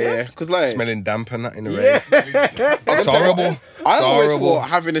 Yeah. Because like, Smelling damp and that in the Yeah. rain. It's horrible. I It's always horrible. thought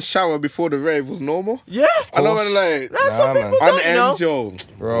having a shower before the rave was normal. Yeah. I know when like, Nah, some Nah, people man. on don't, the you know. ends,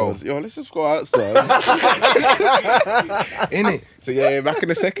 yo, Bro. yo, let's just go outside. Innit? So yeah, back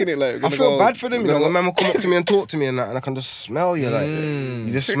in a second, it like, we're I gonna feel go- bad for them, you we're know. gonna When man will come up to me and talk to me and that, and I can just smell you, like,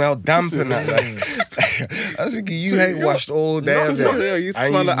 you just smell damp and that. Like, I was thinking, you ain't washed all day of No, that. you And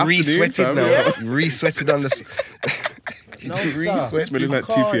smell like afternoon, re-sweated fam. now. Yeah. You re-sweated on the... No, You sir. re-sweated. Smelling like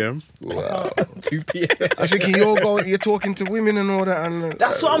 2 can't. p.m. Wow. 2 p.m. I was thinking, you're talking to women and all that. And,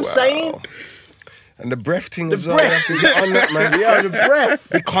 That's what I'm saying. And the breath thing The as well. You breath. have to get on that, man. Yeah, the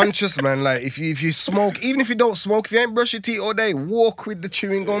breath. Be conscious, man. Like if you smoke, even if you don't smoke, if you ain't brush your teeth all day, walk with the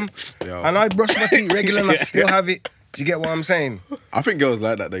chewing gum. Yo. And I brush my teeth regular and I still have it. Do you get what I'm saying? I think girls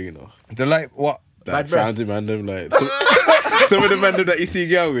like that though, you know. They're like, what? That Bad breath. frowns man, them like some of the men that you see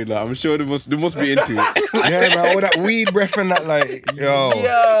girl with, like I'm sure they must be into it. Yeah, man, all that weed breath and that, like, yo.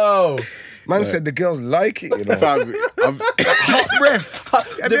 Yo. Man said the girls like it, you know. Fam, Hot breath.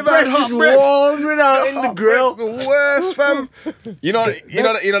 Have The you ever had breath hot just breath? warming out in the Hot grill. breath, the worst, fam. you know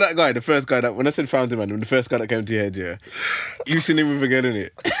that guy, the first guy that when I said fountain man, the first guy that came to your head, yeah. You seen him with a girl in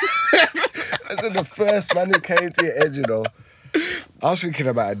it. I said the first man who came to your head, you know. I was thinking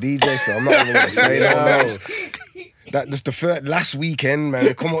about a DJ, so I'm not even gonna say no names. That just last weekend, man.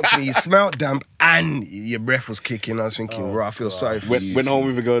 They come up to me, you smelled damp, and your breath was kicking. I was thinking, right, I feel sorry for you. Went home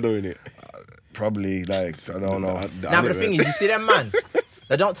with a girl doing it. Probably, like, I don't know. Nah, but the thing is, you see them man,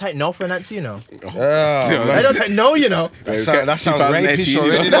 they don't take no for an answer, you know. Oh, They man. don't take no, you know. That sounds rapish 2018,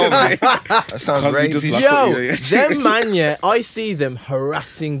 already, you know. though, man. That sounds Cosby just rapish. like- Yo, Yeah. them man, yeah, I see them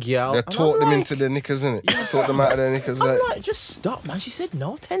harassing girl. They and taught I'm them like, into the knickers, innit? Taught them out of their knickers. I'm Like, like, just stop, man. She said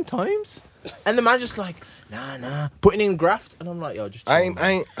no 10 times. And the man just like, nah, putting in graft. And I'm like, yo, just chill, I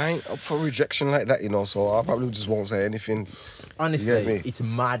man. ain't up for rejection like that, you know, so I probably just won't say anything. You get Honestly, me? it's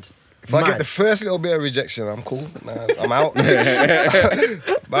mad. If I get Mad. the first little bit of rejection, I'm cool. Nah, I'm out.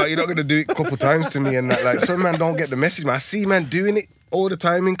 But you're not gonna do it a couple times to me and that. Like some man don't get the message, man. I see man doing it all the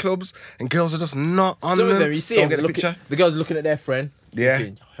time in clubs, and girls are just not on Some them. of them, you see don't them, get the picture. the girls looking at their friend. Yeah.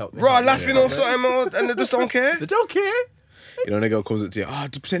 thinking, help me. Raw help me, laughing help or me. something, and they just don't care. They don't care. You know, when a girl comes up to you,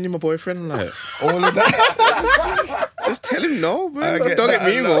 pretend you're my boyfriend. Like, All of that. just tell him no, I man. get Don't that, get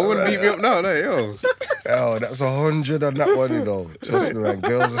me I involved. know, Wouldn't beat me up now, like, yo. Oh, that's 100 on that one, you know. Trust me, man.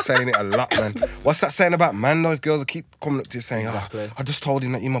 Girls are saying it a lot, man. What's that saying about man, though? If girls keep coming up to you saying, Exactly. I just told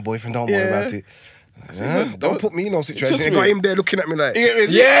him that you're my boyfriend, don't worry Yeah. about it. Yeah? Don't put me in no situation. Trust You got me. him there looking at me like,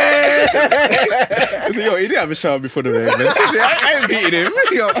 Yeah. I said, yo, he didn't have a shower before the rain, man. I ain't beating him.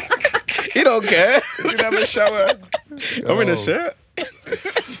 Yo, he don't care. you didn't have a shower. I'm in a shirt.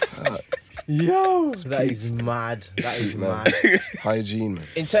 Yo, that is mad. That is mad. Hygiene, man.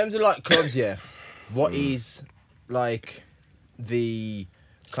 In terms of like clubs, yeah, what is like the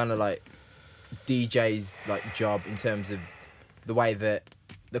kind of like DJ's like job in terms of the way that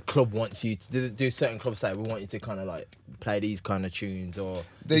the club wants you to do certain clubs say we want you to kind of like play these kind of tunes or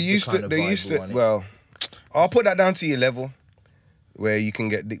They this is the used kind to, of they vibe used we to, want it? well, I'll put that down to your level where you can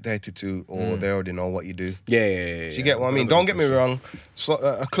get dictated to or they already know what you do. Yeah. Do you get what I mean? Don't get me wrong. So,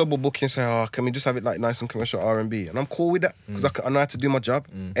 a club will book you and say, "Oh, can we just have it like nice and commercial R&B?" And I'm cool with that because I know how to do my job.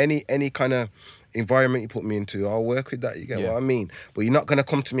 Any kind of environment you put me into, I'll work with that. You get Yeah. what I mean? But you're not gonna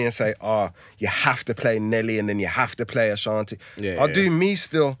come to me and say, you have to play Nelly and then you have to play Ashanti." Yeah, I'll yeah. do me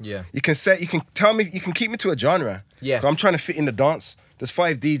still. Yeah. You can tell me, you can keep me to a genre. Yeah. 'Cause I'm trying to fit in the dance. There's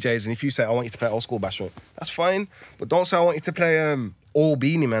 5 DJs, and if you say I want you to play old school bashment, that's fine. But don't say I want you to play All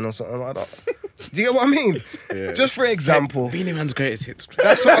Beanie Man or something like that. Do you get what I mean? Yeah. Just for example. Beanie Man's greatest hits.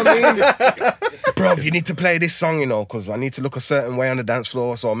 That's what I mean. Bro, you need to play this song, you know, because I need to look a certain way on the dance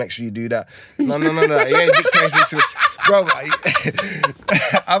floor, so I'll make sure you do that. No. You ain't dictating to me. Bro,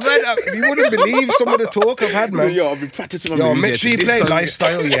 I've had, you wouldn't believe some of the talk I've had, man. Yo, I've been practicing my Yo, moves. make yeah, sure to you this play song.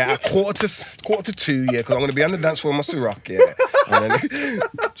 Lifestyle, yeah, at quarter to 2, yeah, because I'm going to be on the dance floor with my Ciroc, yeah. And then,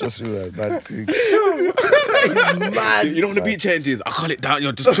 just me, man, bad thing. Mad. You know when the beat changes, I call it down.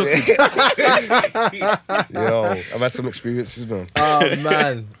 Yo, just trust me. Yo, I've had some experiences, man. Oh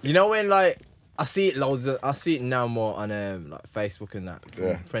man, you know when like I see it loads. I see it now more on like Facebook and that from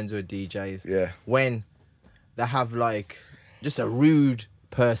Yeah. friends who are DJs. Yeah. When they have like just a rude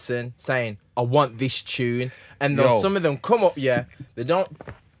person saying, "I want this tune," and then Yo. some of them come up, yeah, they don't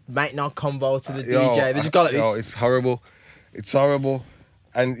make no convo to the Yo, DJ. They just go like yo, this. it's horrible. It's horrible.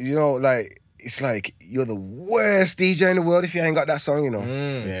 And, you know, like, it's like you're the worst DJ in the world if you ain't got that song, you know.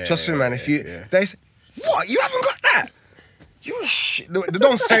 Yeah, Trust me, man. If you, yeah. they say, "What? You haven't got that? You a shit." They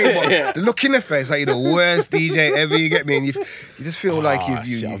don't say it, but they look in the face like you're the worst DJ ever. You get me? And you just feel like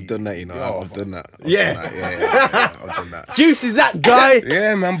I've done that, you know. Yo. I've done that. Yeah. Yeah, I've done that. Juice is that guy.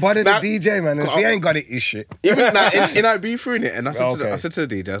 Yeah, man. Body the Nah, DJ, man. And if you ain't got it, you shit. Even in Ibiza in it, and I said, Okay. I said to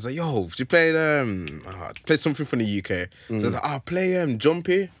the DJ, I was like, "Yo, she played play something from the UK." So I was like, play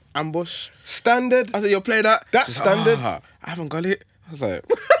Jumpy Ambush." Standard. I said, "Yo, play that." That's She's like, standard. I haven't got it. I was like,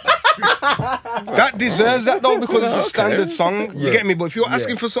 That deserves that though because it's a Okay. standard song. You get me? But if you're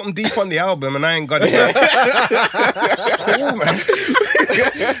asking for something deep on the album and I ain't got it, it's cool, man.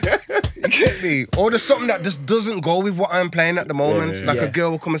 You get me? Or there's something that just doesn't go with what I'm playing at the moment. Yeah, Like yeah. a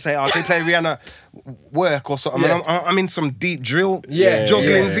girl will come and say, "Oh, can you play Rihanna Work or something?" Yeah. And I'm in some deep drill Yeah,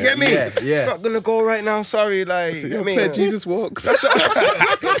 jugglings. yeah, You get me? yeah, yeah. It's not gonna go right now. Sorry, like you "Yo, get me? play Jesus Walks."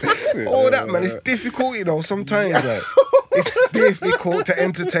 All that, man. It's difficult, you know. Sometimes, like, it's difficult to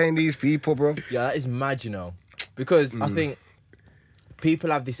entertain these people, bro. Yeah, that is mad, you know, because I think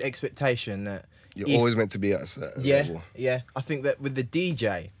people have this expectation that You're if- always meant to be at a certain yeah, level. yeah. I think that with the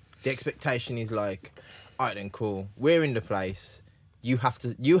DJ, the expectation is like, alright then, cool. We're in the place. You have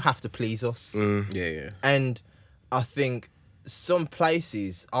to please us. Yeah. And I think some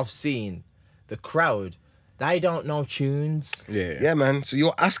places I've seen the crowd, they don't know tunes. Yeah, man. So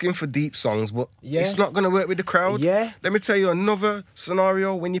you're asking for deep songs, but Yeah. it's not gonna work with the crowd. Yeah. Let me tell you another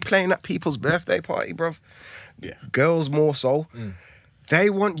scenario when you're playing at people's birthday party, bruv. Yeah. Girls more so. They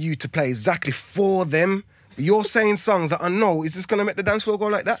want you to play exactly for them. You're saying songs that I know is just gonna make the dance floor go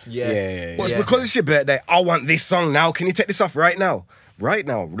like that. Yeah. But it's because it's your birthday. I want this song now. Can you take this off right now? Right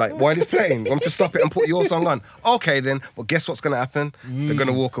now, like while it's playing, I'm to stop it and put your song on. Okay, then. But guess what's gonna happen? They're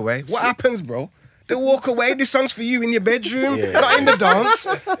gonna walk away. What happens, bro? They walk away. This song's for you in your bedroom, not in the dance.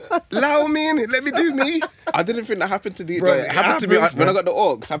 Allow me in it. Let me do me. I didn't think that happened to these. Bro, Like, it it happens to me happens, when I man. got the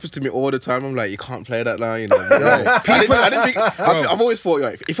aux. It happens to me all the time. I'm like, you can't play that now. You know. I didn't think. I've always thought,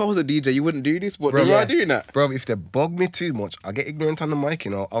 like, if I was a DJ, you wouldn't do this. But Bro, you are doing that. Bro, if they bug me too much, I get ignorant on the mic,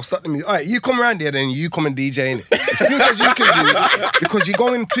 you know. I'll start the music. All right, you come around here, then you come and DJ in it. As much as you can do it, because you're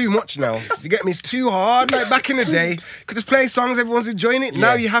going too much now. You get me? It's too hard. Like back in the day, you could just play songs, everyone's enjoying it.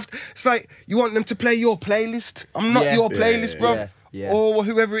 Now you have to. It's like you want them to play your playlist. I'm not your playlist, bro. Or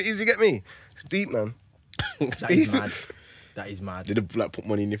whoever it is. You get me? It's deep, man. That is mad. That is mad. Did they like put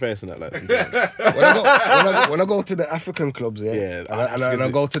money in your face and that? Like, sometimes? when I go to the African clubs, and I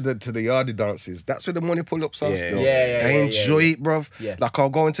go to the yardie dances, that's where the money pull ups are still. They enjoy it, bruv. Yeah. Like I'll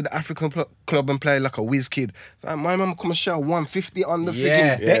go into the African club and play like a whiz kid. My mum come and shout 150 on the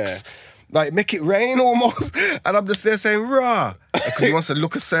freaking decks. Like make it rain almost. And I'm just there saying, rah. Because he wants to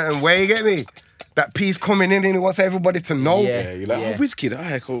look a certain way, you get me? That piece coming in and he wants everybody to know. Yeah, you're like, oh, whiz kid. All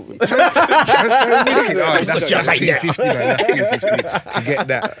right, cool. That's 250, man. That's 250 to get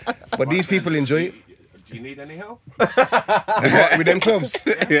that. But these people enjoy it. Do you need any help? With them clubs.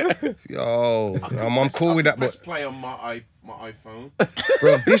 Yo, I'm cool with that. Press But play on my iPhone.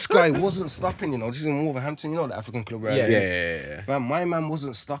 bro, this guy wasn't stopping. You know, this is in Wolverhampton. You know the African club, right? Yeah. Man, my man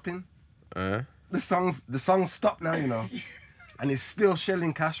wasn't stopping. The song's stopped now. You know, and it's still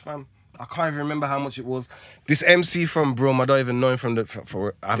shelling cash, fam. I can't even remember how much it was. This MC from Brum, I don't even know him from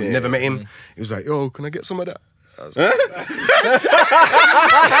I've never met him. He was like, yo, can I get some of that? I was like,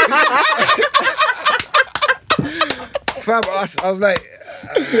 fam, I was like,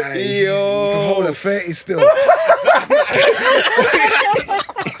 yo, you can hold a 30 still.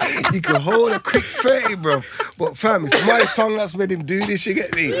 You can hold a quick 30, bro. But fam, it's my song that's made him do this, you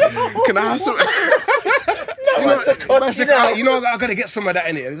get me? Can I have some? You know, I gotta get some of that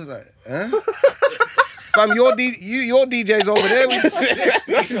in it. He was like, huh? Fam, your DJ's over there.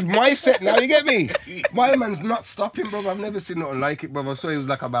 This is my set now, you get me? My man's not stopping, bro. I've never seen nothing like it, bro. I saw he was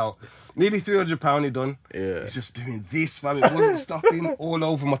like about nearly £300 he done. Yeah. He's just doing this, fam. It wasn't stopping all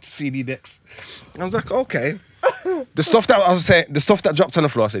over my CD decks. I was like, okay. The stuff that dropped on the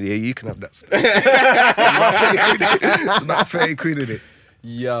floor, I said, yeah, you can have that stuff. About 30 quid in it.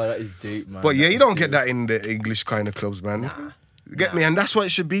 Yo, that is deep, man. But yeah, you don't get that in the English kind of clubs, man. You get me? And that's what it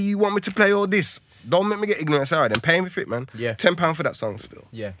should be. You want me to play all this. Don't make me get ignorant. All right, then pay me for it, man. Yeah. £10 for that song still.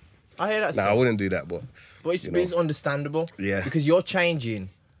 Yeah. I hear that Nah, I stuff. wouldn't do that, but It's understandable. Yeah. Because you're changing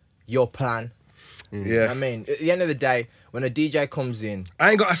your plan. yeah. I mean, at the end of the day, when a DJ comes in, I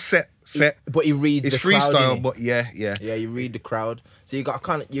ain't got a set. but he reads It's the crowd. freestyle, innit? but yeah. Yeah, you read the crowd, so you got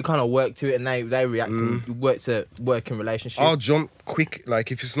kind of work to it, and they react. And you work to working relationship. I'll jump quick,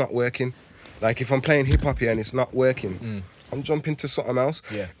 like if it's not working. Like if I'm playing hip hop here and it's not working, I'm jumping to something else.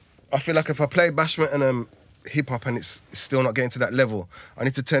 Yeah. I feel like if I play bashment and hip hop and it's still not getting to that level, I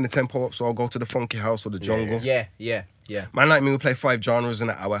need to turn the tempo up, so I'll go to the funky house or the jungle. Yeah. Man like me will play 5 genres in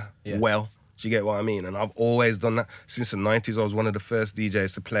an hour. Yeah. Well, do you get what I mean? And I've always done that since the 90s. I was one of the first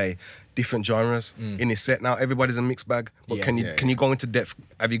DJs to play different genres in his set. Now everybody's a mixed bag, but Yeah. can you go into depth?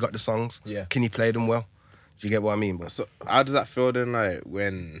 Have you got the songs? Yeah. Can you play them well? Do you get what I mean? But So how does that feel then? Like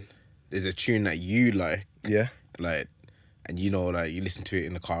when there's a tune that you like, yeah. like, and you know, like you listen to it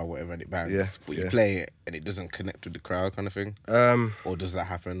in the car or whatever, and it bangs, Yeah, but you yeah. play it and it doesn't connect with the crowd, kind of thing. Or does that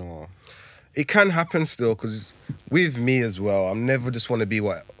happen? Or It can happen still, because with me as well, I'm never just want to be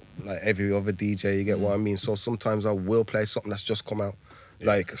like every other DJ, you get what I mean? So sometimes I will play something that's just come out.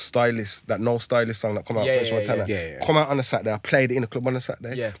 Like Stylist, that No Stylist song that come out French Montana. Yeah. Come out on a Saturday. I played it in the club on a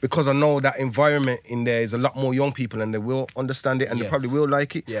Saturday. Yeah. Because I know that environment in there is a lot more young people and they will understand it and they probably will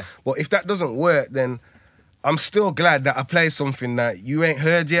like it. Yeah. But if that doesn't work, then I'm still glad that I play something that you ain't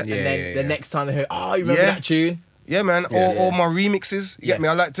heard yet. And then the next time they hear, oh, you remember that tune? Yeah, man. Or my remixes. You get me?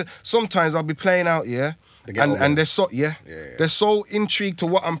 I like to. Sometimes I'll be playing out, and they're so they're so intrigued to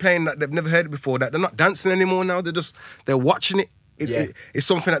what I'm playing that they've never heard it before, that they're not dancing anymore now. They're watching it. It's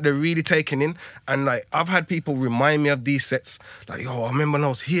something that they're really taking in. And like I've had people remind me of these sets. Like, yo, I remember when I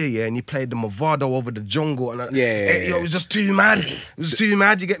was here, and you played the Movado over the jungle, and it was just too mad. It was too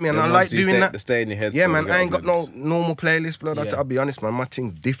mad. You get me? And I like doing that. They stay in your head. Yeah, still, man. the I ain't got no elements. normal playlist, blood. Yeah. I'll be honest, man. My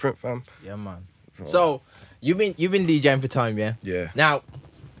thing's different, fam. Yeah, man. So you've been DJing for time, yeah? Yeah. Now,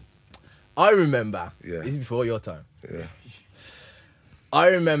 I remember. Yeah. This is before your time. Yeah. I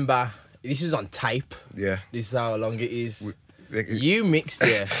remember. This is on tape. Yeah. This is how long it is. You mixed,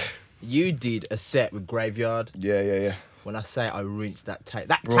 you did a set with Graveyard. Yeah. When I say I rinsed that tape,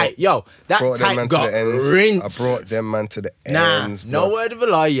 Brought that them tape man got to the ends. rinsed. I brought them man to the Nah, ends. no bro. word of a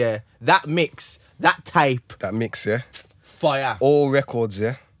lie, that mix, that tape, That mix, yeah. fire. All records,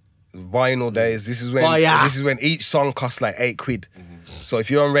 yeah. Vinyl days. This is when Fire. this is when each song costs like £8. So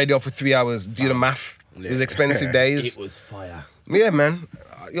if you're on radio for 3 hours, do the math. It was expensive days. It was fire. Yeah, man.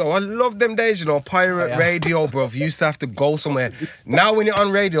 Yo, I love them days, you know, pirate radio, bro. You used to have to go somewhere. Now when you're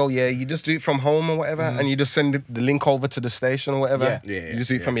on radio, yeah, you just do it from home or whatever, and you just send the link over to the station or whatever. Yeah. You just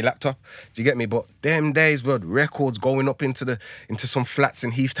do it from your laptop. Do you get me? But them days, bro, records going up into some flats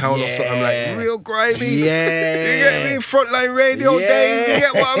in Heath Town or something, like real grimy. Yeah. You get me? Frontline radio days. You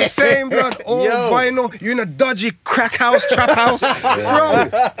get what I'm saying, bro? All Yo. vinyl. You in a dodgy crack house, trap house. Bro,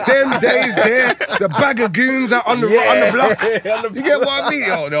 them days there, the bag of goons out on the block. You get what I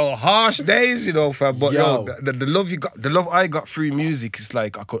mean? Yo, no harsh days, you know, fam. But yo, the love you got, the love I got through music is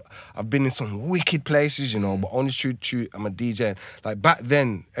like I've been in some wicked places, you know, but only true. I'm a DJ. Like back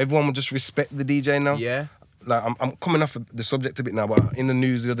then, everyone would just respect the DJ now. Yeah. Like I'm coming off of the subject a bit now, but in the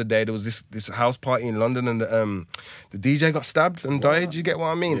news the other day there was this house party in London and the DJ got stabbed and died. You get what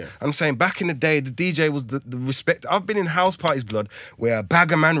I mean? Yeah. I'm saying back in the day the DJ was the respect. I've been in house parties, blood, where a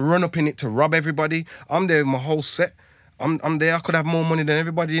bagger man run up in it to rob everybody. I'm there with my whole set. I'm there. I could have more money than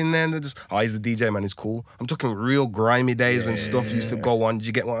everybody in there. And they're just, he's the DJ, man. He's cool. I'm talking real grimy days when stuff used to go on. Do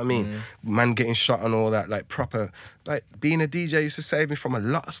you get what I mean? Man getting shot and all that, like proper. Like being a DJ used to save me from a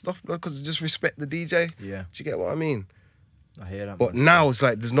lot of stuff, because I just respect the DJ. Yeah. Do you get what I mean? I hear that. But man. now it's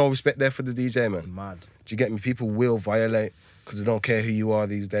like there's no respect there for the DJ, man. Mad. Do you get me? People will violate because they don't care who you are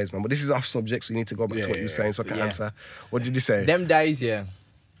these days, man. But this is off subject, so you need to go back to what you were saying so I can answer. What did you say? Them days, yeah.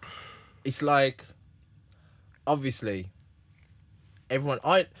 It's like, obviously,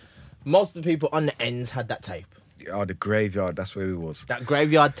 most of the people on the ends had that tape. Oh, the graveyard, that's where we was. That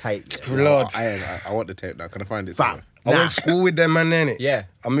graveyard tape. Lord. I want the tape now. Can I find it? Fam. somewhere? I went to school with them, man, innit? Yeah.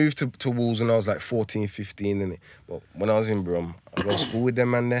 I moved to Wolves when I was like 14, 15, innit? But when I was in Brum, I went to school with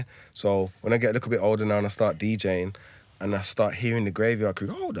them, man, there. So when I get a little bit older now and I start DJing and I start hearing the graveyard crew,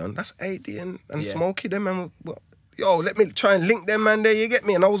 hold on, that's AD and Smokey, them, man. Yo, let me try and link them, man, there, you get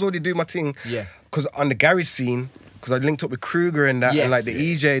me? And I was already doing my thing. Yeah. Because on the garage scene, because I linked up with Kruger and that, Yes. and like the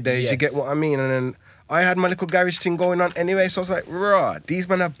EJ days, you get what I mean? And then I had my little garage thing going on anyway, so I was like, rah, these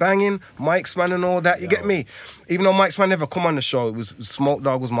men are banging, Mike's man and all that, you get me? Even though Mike's man never come on the show, it was Smoke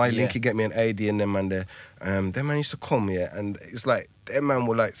Dog was my link, you get me, and AD and them man there. Them man used to come, and it's like, them man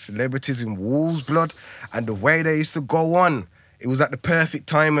were like celebrities in Wolves, blood, and the way they used to go on, it was at the perfect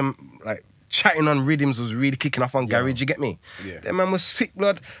time, and like, chatting on rhythms was really kicking off on garage, you get me? Yeah. Them man was sick,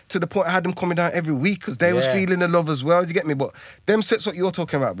 blood, to the point I had them coming down every week because they was feeling the love as well, you get me? But them sets what you're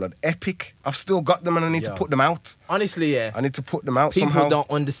talking about, blood, epic. I've still got them and I need to put them out. Honestly, yeah. I need to put them out People somehow. don't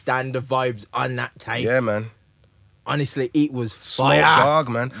understand the vibes on that tape. Yeah, man. Honestly, it was Smoke fire. Dog,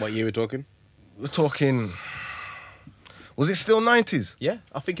 man. What year we talking? We're talking... Was it still 90s? Yeah,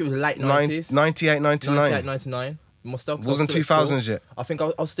 I think it was late 90s. 98, 99. 98, 99. Must have. 'cause I Wasn't was still at 2000s school. yet? I think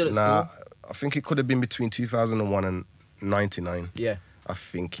I was still at Nah, school. I think it could have been between 2001 and 99. Yeah. I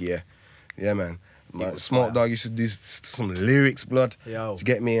think, yeah. Yeah, man. My was Smoke fire. Dog used to do some lyrics, blood. Yo. Do you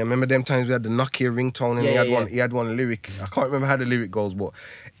get me? I remember them times we had the Nokia ringtone and he had one lyric. I can't remember how the lyric goes, but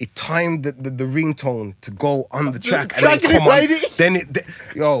it timed the ringtone to go on the track and then track and come he on. played it. Then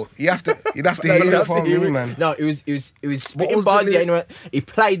you'd have to hear it for me, man. No, it was spitting was the bars. Yeah, lyric? anyway, he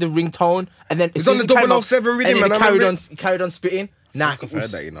played the ringtone and then It's on the 007 rhythm, and then man, I remember he carried on spitting. Nah, I've heard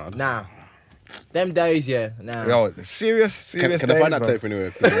that, you know. Nah, them days, yeah. Nah. Yo, serious Can days, I find that man. tape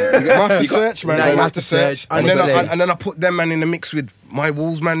anywhere? I have to search, man. Nah, I you have to search. And then, honestly. I put them man in the mix with my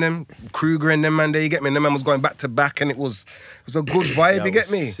Wolves man, them Kruger and them man there. You get me? And them man was going back to back, and it was a good vibe. Yo, you it get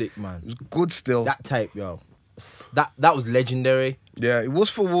was me? sick, man. It was good still. That tape, yo. That was legendary. Yeah, it was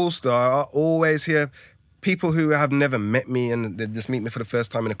for Wolves though. I always hear people who have never met me and they just meet me for the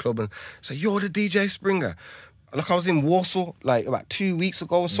first time in a club and say, "You're the DJ Springer." Like I was in Warsaw like about 2 weeks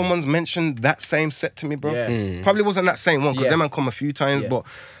ago. Someone's mentioned that same set to me, bro. Yeah. Probably wasn't that same one because Yeah. them man come a few times, Yeah. but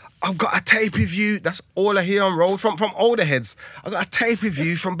I've got a tape of you. That's all I hear on road from older heads. I got a tape of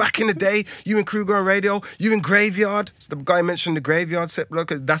you from back in the day. You in Kruger on radio. You in Graveyard. So the guy mentioned the Graveyard set, bro,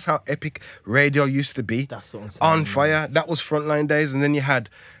 because that's how epic radio used to be. That's what I'm saying, On man. fire. That was Frontline days, and then you had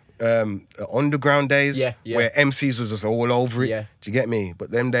Underground days, Yeah. where MCs was just all over it. Yeah. Do you get me? But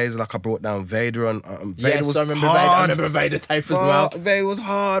them days, like I brought down Vader on. Vader Yes, was I remember hard. Vader. I remember Vader tape as well. Vader was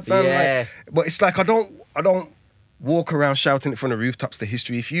hard, man. Yeah. Like, but it's like I don't walk around shouting it from the rooftops. The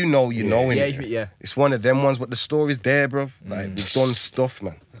history, if you know, you know. Yeah, innit? yeah. It's one of them ones, but the story's there, bro. Like we've done stuff,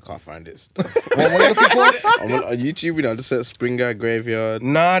 man. I can't find it. What are you looking for? I'm on YouTube, you know, just search Springer Graveyard.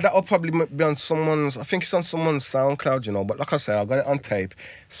 Nah, that'll probably be on someone's. I think it's on someone's SoundCloud, you know. But like I say, I got it on tape.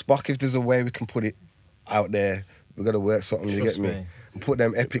 Spock, if there's a way we can put it out there, we gotta work something. You Trust get me? me. And put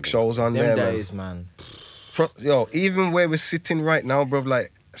them epic shows on Them there, days, man. man. Yo, even where we're sitting right now, bro,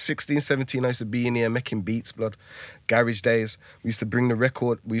 like 16, 17, I used to be in here making beats, blood. Garage days. We used to bring the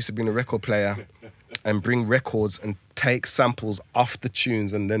record player and bring records and take samples off the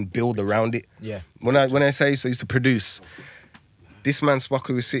tunes and then build around it. Yeah. When I say so, I used to produce. This man Spock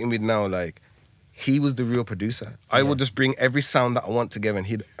who we're sitting with now, like, he was the real producer. I would just bring every sound that I want together and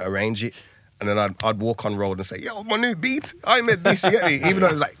he'd arrange it. And then I'd walk on road and say, yo, my new beat, I made this, you get me? Even though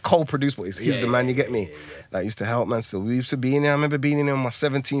it's like co-produced, but he's the man, you get me? Like, used to help, man, still. We used to be in there. I remember being in there on my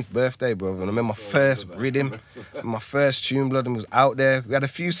 17th birthday, bro. And I remember my first rhythm, my first tune, blood, and we was out there. We had a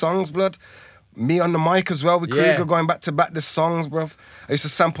few songs, blood. Me on the mic as well, with Krieger going back to back the songs, bro. I used to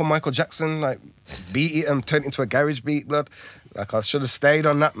sample Michael Jackson, like, beat it and turn it into a garage beat, blood. Like, I should have stayed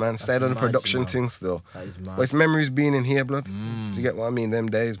on that, man. Stayed on the production thing still. That is mad. But it's memories being in here, blood. Do you get what I mean? Them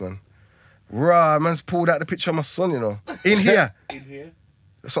days, man. Rah, man's pulled out the picture of my son, you know. In here. In here.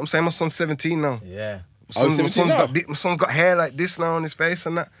 That's what I'm saying. My son's 17 now. Yeah. My son's got hair like this now on his face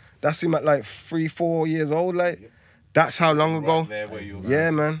and that. That's him at like 3-4 years old, like. That's how long ago. Right there where you were.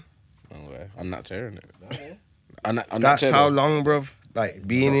 Yeah, man. I'm not tearing it. That's how long, bruv. Like,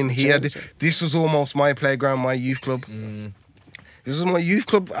 being in here. This was almost my playground, my youth club. This was my youth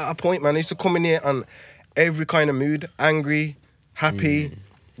club at a point, man. I used to come in here on every kind of mood. Angry, happy.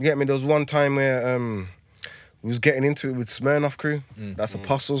 You get me? There was one time where we was getting into it with Smirnoff crew. That's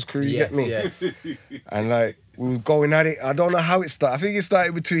Apostles crew, you get me? Yes. And like, we was going at it. I don't know how it started. I think it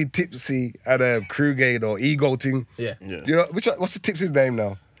started between Tipsy and Krugade or Ego Ting. Yeah. You know, what's the Tipsy's name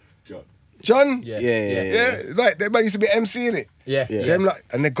now? John. John? Yeah. Yeah, like, they used to be MC in it. Yeah. Them, like,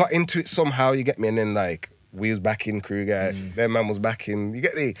 and they got into it somehow, you get me? And then, like, we was back in Krugade. Their man was back in, you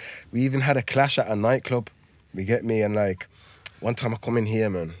get me? We even had a clash at a nightclub, you get me? And like, one time I come in here,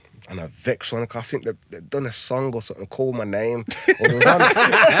 man, and I vex on it. I think they've done a song or something, called my name. Or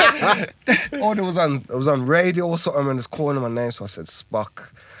it was on radio or something, and it's calling my name. So I said, Spock,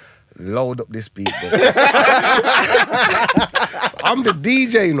 load up this beat, bro. I'm the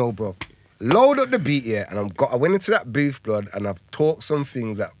DJ, you know, bro. Load up the beat, yeah. And I went into that booth, blood, and I've taught some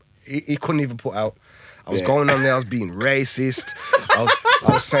things that he couldn't even put out. I was going on there, I was being racist.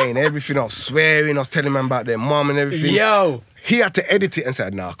 I was saying everything, I was swearing, I was telling man about their mom and everything. Yo. He had to edit it and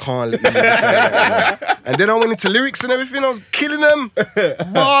said, nah, I can't let you say that. And then I went into lyrics and everything, I was killing them.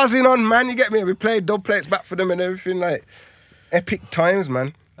 Barsing on, man, you get me? We played dub plates back for them and everything, like, epic times,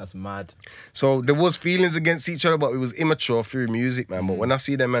 man. That's mad. So there was feelings against each other, but it was immature through music, man. But when I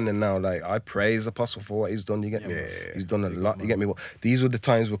see them men now, like, I praise Apostle for what he's done, you get me? He's done a lot, you get me? But these were the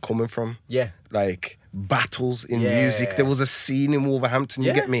times we're coming from. Yeah. Like, battles in music. There was a scene in Wolverhampton,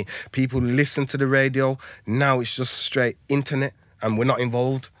 you get me? People listen to the radio. Now it's just straight internet and we're not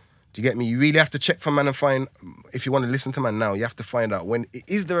involved. Do you get me? You really have to check for man and find, if you want to listen to man now, you have to find out when,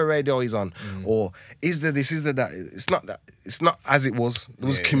 is there a radio he's on? Or is there this, is there that? It's not as it was. There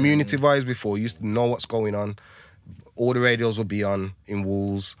was community vibes before. You used to know what's going on. All the radios would be on in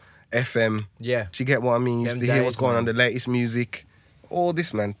Wolves, FM. Yeah. Do you get what I mean? You used Them to hear days, what's going on, man. the latest music. All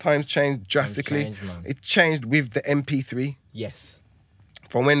this, man. Times changed drastically. changed, man. It changed with the MP3. Yes.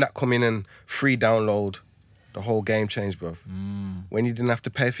 From when that come in and free download, the whole game changed, bro. When you didn't have to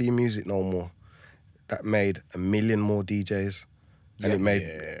pay for your music no more, that made 1 million more DJs. And it made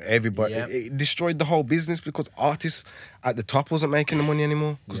everybody, it destroyed the whole business because artists at the top wasn't making the money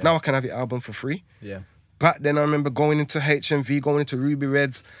anymore. Because now I can have your album for free. Yeah. Back then I remember going into HMV, going into Ruby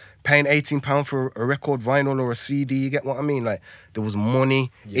Reds, paying £18 for a record vinyl or a CD, you get what I mean? Like, there was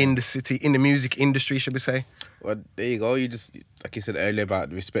money in the city, in the music industry, should we say? Well, there you go. You just, like you said earlier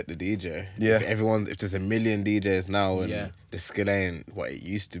about respect the DJ. Yeah. If there's 1 million DJs now and the skill ain't what it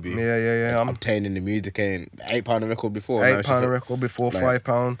used to be. Yeah. Like, obtaining the music ain't £8 a record before. £8 a record before, like,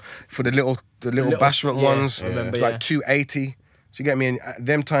 £5 for the little bashment ones. I remember, It's like £2.80. Do you get me? And at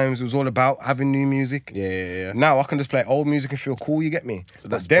them times, it was all about having new music. Yeah. Now I can just play old music and feel cool. You get me? So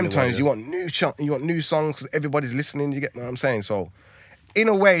But that's them probably why, times, you want new songs because everybody's listening. You get what I'm saying? So, in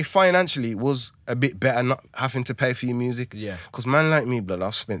a way, financially, it was a bit better not having to pay for your music. Yeah. Because man like me, blood,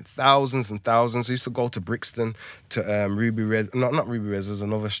 I've spent thousands and thousands. I used to go to Brixton, to Ruby Red. Not Ruby Res.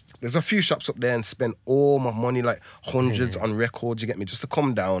 There's a few shops up there and spend all my money, like hundreds on records. You get me? Just to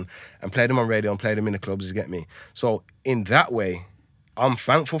come down and play them on radio and play them in the clubs. You get me? So in that way, I'm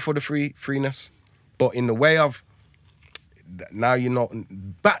thankful for the freeness, but in the way of now, you know,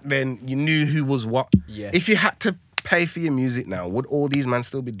 back then you knew who was what. Yeah. If you had to pay for your music now, would all these men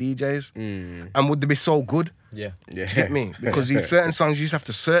still be DJs? And would they be so good? Yeah. Do you get me? Because these certain songs you used to have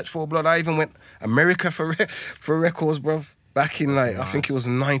to search for, blood. I even went America for records, bruv. Back in I think it was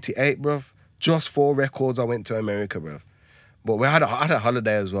 98, bruv. Just for records I went to America, bruv. But I had a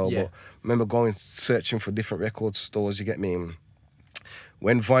holiday as well. Yeah. But I remember going searching for different record stores, you get me?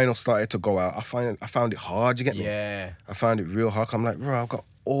 when vinyl started to go out, I found it hard. You get me? Yeah. I found it real hard. I'm like, bro, I've got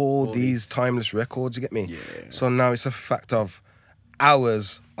all these timeless records. You get me? Yeah. So now it's a fact of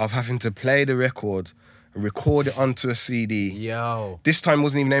hours of having to play the record and record it onto a CD. Yo. This time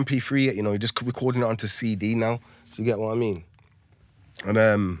wasn't even MP3 yet. You know, you're just recording it onto CD now. Do you get what I mean? And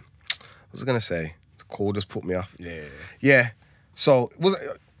what was I gonna say? The call just put me off. Yeah. Yeah. So it was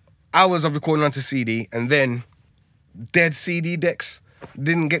hours of recording onto CD, and then dead CD decks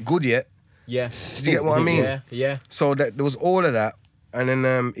didn't get good yet. Yeah. Did you get what I mean? Yeah. Yeah. So that there was all of that, and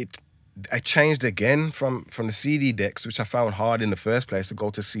then I changed again from the CD decks, which I found hard in the first place, to go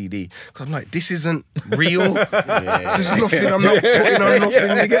to CD. Because I'm like, this isn't real. There's nothing. I'm not putting on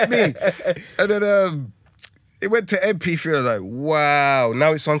nothing. You get me? And then it went to MP3. I was like, wow.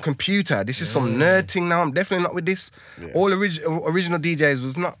 Now it's on computer. This is some nerd thing. Now I'm definitely not with this. Yeah. All original DJs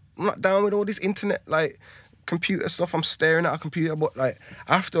was not down with all this internet like computer stuff. I'm staring at a computer, but like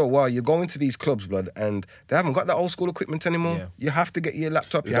after a while, you go into these clubs, blood, and they haven't got that old school equipment anymore. Yeah. You have to get your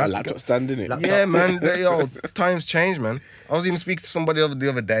laptop. You You got have a to laptop get- stand in it. Yeah, man. Times change, man. I was even speaking to somebody the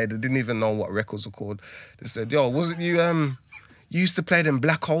other day that didn't even know what records were called. They said, "Yo, wasn't you you used to play them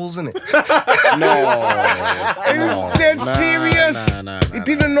black holes in it?" No. He was dead serious. He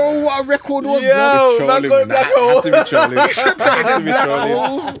didn't know what a record was, Yo, bro. man, got black Had to be trolling. He said, Had to be black trolling.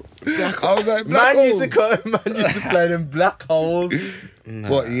 holes. I was like, black Man holes. used to play them black holes.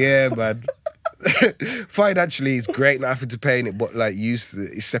 But yeah, man. Fine, actually, it's great not having to pay in it, but like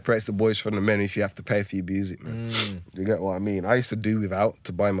it separates the boys from the men if you have to pay for your music, man. You get what I mean? I used to do without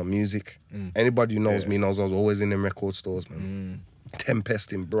to buy my music. Anybody who knows me knows I was always in them record stores, man.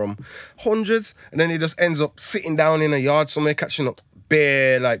 Tempest in Brum, hundreds, and then it just ends up sitting down in a yard somewhere catching up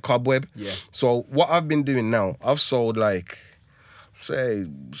bare like cobweb. Yeah. So what I've been doing now, I've sold like say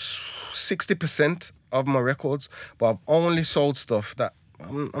 60% of my records, but I've only sold stuff that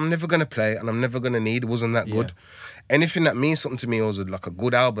I'm never gonna play and I'm never gonna need. It wasn't that good. Anything that means something to me was like a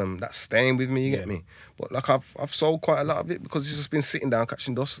good album that's staying with me. You get me? But like I've sold quite a lot of it because it's just been sitting down,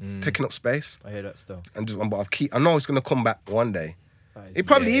 catching dust, taking up space, I hear that still. and just. But I know it's gonna come back one day. That is It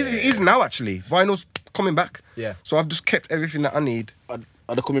probably mad. is now actually. Vinyl's coming back. Yeah. So I've just kept everything that I need.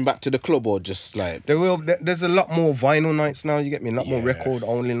 Are they coming back to the club or just like? There's a lot more vinyl nights now. You get me? A lot more Yeah. record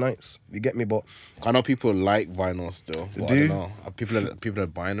only nights. You get me? But I know people like vinyl still. But do? I don't know. People are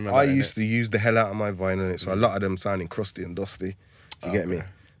buying them. I used to use the hell out of my vinyl, so a lot of them sounding crusty and dusty. You get me? Okay.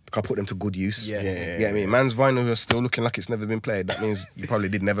 I put them to good use. Yeah. You get me? Man's vinyl is still looking like it's never been played. That means you probably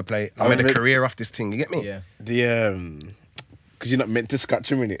did never play it. I made a remember- career off this thing. You get me? Yeah. The because you're not meant to scratch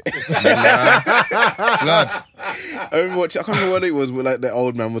them in it. Blood. I remember watching. I can't remember what it was. But like the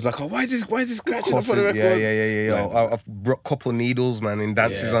old man was like, "Oh, why is this scratching up on the record?" Yeah. Like, I've brought a couple needles, man, in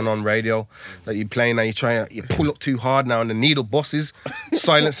dances Yeah. on radio. Like you're playing now, you pull up too hard now, and the needle bosses,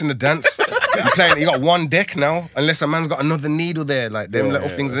 silencing the dance. You're playing, you got one deck now, unless a man's got another needle there, like them little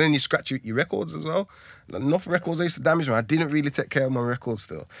things, and then you scratch your records as well. Like, enough records I used to damage, man. I didn't really take care of my records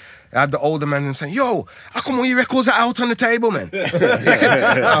still. I had the older man them saying, "Yo, how come all your records are out on the table, man?"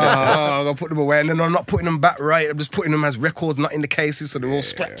 I'm gonna put them away, and then I'm not putting them back right. I'm just putting them as records, not in the cases, so they're all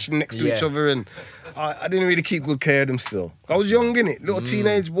scratching next to each Yeah. other, and I didn't really keep good care of them still. I was young, innit? Little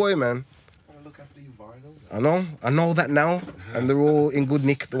teenage boy, man. Look after you vinyl. I know that now, and they're all in good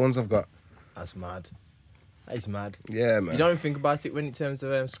nick, the ones I've got. That's mad. That is mad. Yeah, man. You don't even think about it when in terms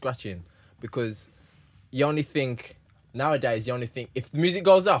of scratching, because you only think nowadays. You only think if the music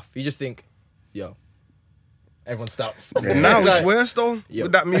goes off, you just think, "Yo, everyone stops." Now it's Like, worse though, Yep.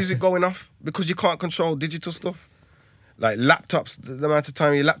 with that music going off, because you can't control digital stuff. Like laptops, the amount of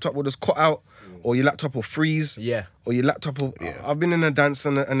time your laptop will just cut out, or your laptop will freeze, Yeah. or your laptop will... I've been in a dance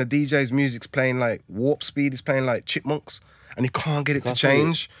and the DJ's music's playing like warp speed, it's playing like Chipmunks, and he can't get it to Can't feel it.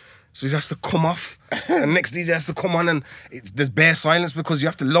 change. So he has to come off, and next DJ has to come on, and there's bare silence because you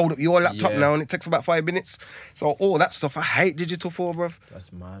have to load up your laptop Yeah. now, and it takes about 5 minutes. So all that stuff, I hate digital for, bruv.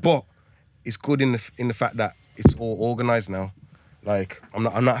 That's mad. But it's good in the fact that it's all organised now. Like I'm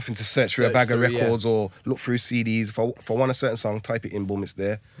not having to search through a Search bag of through, yeah. records or look through CDs. If I want a certain song, type it in, boom, it's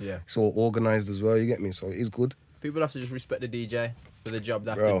there. Yeah. It's all organised as well. You get me? So it is good. People have to just respect the DJ for the job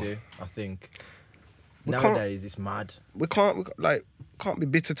they have Bro. to do. I think We can't- nowadays it's mad. We can't be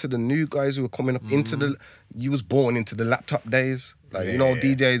bitter to the new guys who are coming up into the. You was born into the laptop days. Like you know, Yeah.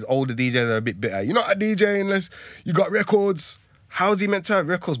 DJs, older DJs are a bit bitter. You're not a DJ unless you got records. How's he meant to have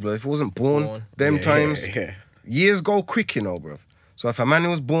records, bro? If he wasn't born them times. Yeah. Years go quick, you know, bro. So if a man who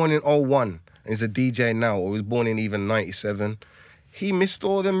was born in 01 and is a DJ now, or was born in even 97, he missed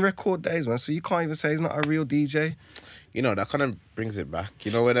all them record days, man. So you can't even say he's not a real DJ. You know, that kind of brings it back.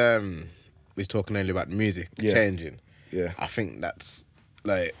 You know when we was talking earlier about music Yeah. changing. Yeah. I think that's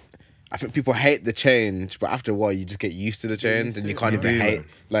like, I think people hate the change, but after a while, you just get used to the change, used and to you it, can't you even do, hate. man.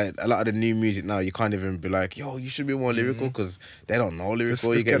 Like a lot of the new music now, you can't even be like, "Yo, you should be more lyrical," because they don't know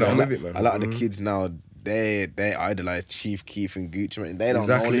lyrical. just you get on me? with it, man. A lot of the kids now, they idolize Chief Keef and Gucci Mane. They don't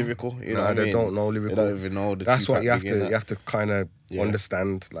Exactly. know lyrical. You know Nah, what I they mean? don't know lyrical. They don't even know the. That's what Tupac you have Biggie to and that. you have to kind of Yeah.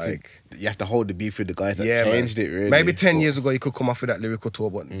 understand. Like, You have to hold the beef with the guys that yeah, changed man. it. Really, Maybe 10 But- years ago you could come off with that lyrical tour,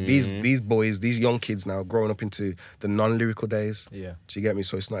 but these boys, these young kids now, growing up into the non-lyrical days. Yeah. Do you get me?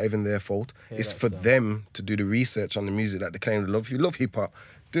 So it's not even their fault. Yeah, it's that's for that. them to do the research on the music that they claim to love. If you love hip hop,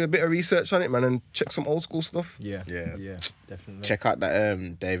 do a bit of research on it, man, and check some old school stuff. Yeah. Yeah. Yeah. Definitely. Check out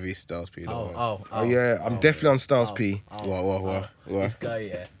that Davey Styles P. Oh, Oh, yeah, I'm definitely on Styles P. What? This guy,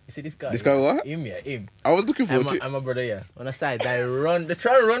 yeah. You see this guy? This yeah? guy what? Him, yeah, him. I was looking And forward my, to it. and my brother, yeah. When I say they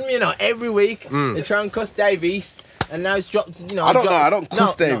try and run me, every week. They try and cuss Dave East, and now it's dropped, I don't know. I don't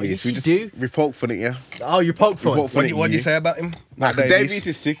cuss No, Davey. yes, we you just do. we poke fun at you. Oh, you poke fun. poke fun. What do you say about him? Nah, Matt 'cause Davies? Davies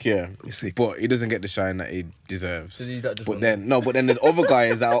is sick, yeah. He's sick. But he doesn't get the shine that he deserves. So you don't just but want then there's other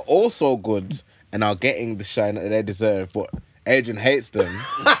guys that are also good and are getting the shine that they deserve. But Adrian hates them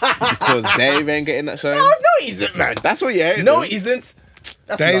because Dave ain't getting that shine. No, he isn't, man. That's what you hate. No, them. he isn't.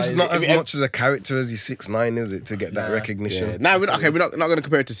 That's Dave's lies. not as If you- much as a character as he's 6'9", is it, to get that Nah. recognition? Yeah. Nah, we're not going to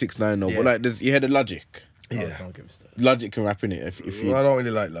compare it to 6ix9ine though. Yeah. But like, you hear the Logic. Oh, Yeah. don't give me stuff. Logic can rap in it if you. I don't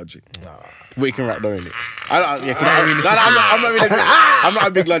really like Logic. We can rap though in it. I'm not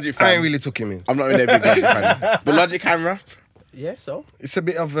a big Logic fan. I ain't really took him in. I'm not really a big Logic fan. But Logic can rap. Yeah, so? It's a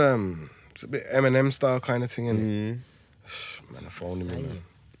bit of it's a bit Eminem style kind of thing, and man, I phoned him in. Man.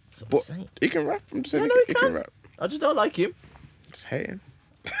 That's what I'm But saying. he can rap. I'm just saying Yeah, no, he he can can. rap. I just don't like him. Just hating.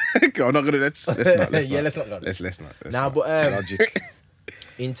 I'm not gonna. Let's not. Yeah, let's not go there. Let's not. Now, but Logic.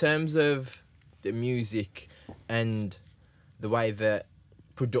 in terms of the music and the way that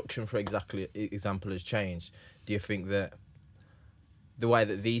production, for example, has changed, do you think that the way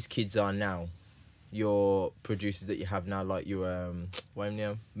that these kids are now, your producers that you have now, like your what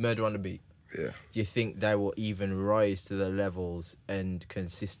name, Murder on the Beat, Yeah. do you think they will even rise to the levels and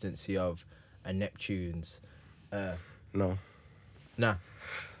consistency of a Neptune's? No. Nah.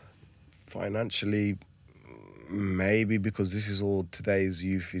 Financially, maybe, because this is all today's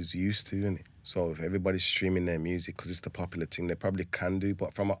youth is used to, isn't it? So if everybody's streaming their music because it's the popular thing, they probably can do.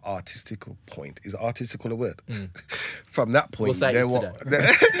 But from an artistical point, is artistical a word? From that point, We'll say they it's won't,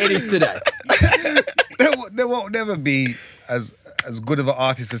 It is today. they won't never be as good of an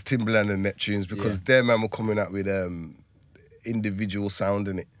artist as Timbaland and Neptunes, because Yeah. their man were coming out with individual sound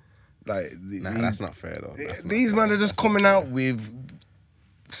in it. Like Nah, that's not fair though. That's not these fair. men are just coming out with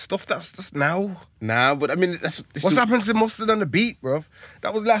stuff that's just now. Nah, but I mean, this What's is, happened to Mustard on the Beat, bruv?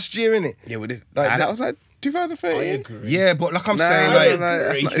 That was last year, innit? Yeah, with this, Like that that- was like 2013. I agree. Yeah, but like I'm Nah, saying, nah, like nah,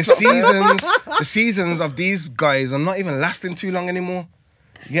 that's not- the it's not fair. seasons of these guys are not even lasting too long anymore.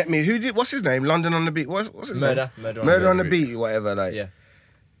 You get me? What's his name? London on the Beat. What's his Murder. name? Murder on Murder the on the Beat, whatever. Like, Yeah.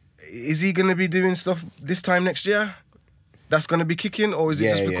 is he gonna be doing stuff this time next year? That's gonna be kicking, or is it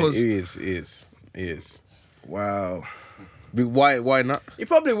Yeah, just because? he is. Wow, But why not? It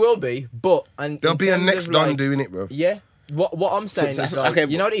probably will be, but there'll in be a terms next of, Don like, doing it, bro. Yeah. What I'm saying That's- is like,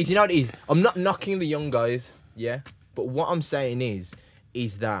 okay, you know what it is. You know what it is. I'm not knocking the young guys. Yeah. But what I'm saying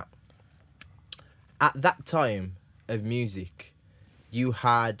is that at that time of music, you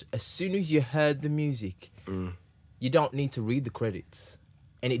had, as soon as you heard the music, you don't need to read the credits,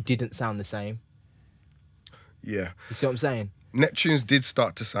 and it didn't sound the same. Yeah, You see what I'm saying? Neptunes did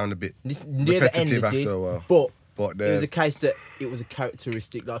start to sound a bit Near the end, repetitive it after did, a while. but But it was a case that it was a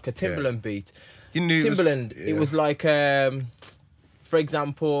characteristic, like a Timbaland beat. You knew Timbaland, it was like, for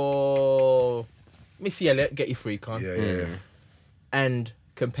example, Missy Elliott, Get Your Freak On. Yeah. And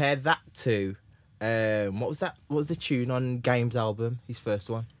compare that to, what was that? What was the tune on Game's album, his first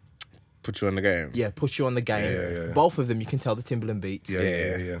one? Put you on the game. Yeah, Put You on the Game. Yeah. Both of them, you can tell the Timbaland beats.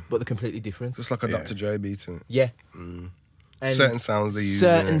 Yeah. But they're completely different. Just like a Yeah. Dr. Dre beat, innit? Yeah. And Certain sounds they use.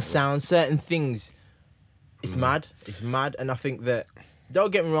 certain innit? sounds, certain things. It's mad. It's mad. And I think that,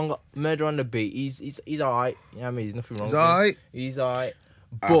 don't get me wrong, Murder on the Beat, he's alright. You know what I mean? There's nothing wrong He's with him. alright. He's alright.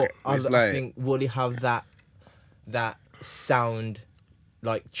 But Okay, I it's like- think, will he have that sound,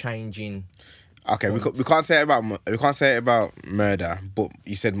 like, changing? Okay, we can't say it about Murder, but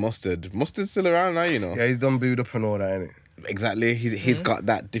you said Mustard. Mustard's still around now, you know. Yeah, he's done booed up and all that, innit? Exactly. He's got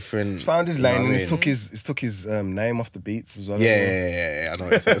that different. He's found his you know lane what and I he's mean? took his name off the beats as well. Yeah, I know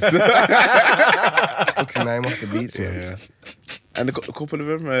what it says. He's took his name off the beats, man. Yeah. And a couple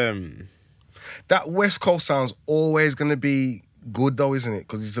of them. That West Coast sound's always gonna be good though, isn't it?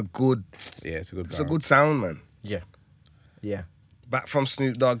 Because it's a good It's a good. it's a good sound, man. Yeah. Back from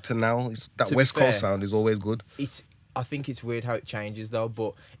Snoop Dogg to now, that To be West Coast fair- sound is always good. It's I think it's weird how it changes though,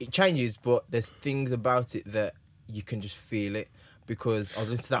 but it changes, but there's things about it that you can just feel it. Because I was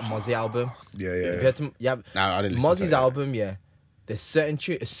listening to that Mozzie album. Yeah. No, I didn't listen to Mozzie's that. album, yeah. There's certain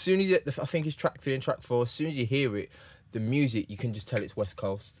tunes. As soon as I think it's track 3 and track 4. As soon as you hear it, the music, you can just tell it's West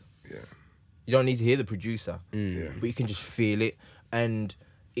Coast. Yeah. You don't need to hear the producer, Yeah. but you can just feel it. And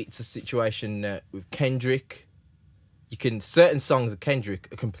it's a situation that with Kendrick, certain songs of Kendrick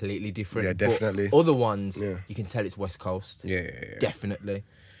are completely different. Yeah, definitely. But other ones, Yeah. you can tell it's West Coast. Yeah. Definitely.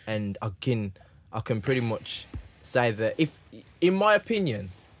 And I can pretty much say that in my opinion,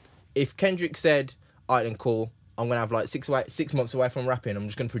 if Kendrick said, alright then cool, I'm gonna have like 6 months away from rapping, I'm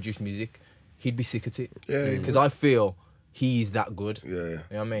just gonna produce music, he'd be sick at it. Yeah, he Because I feel he's that good. Yeah. You know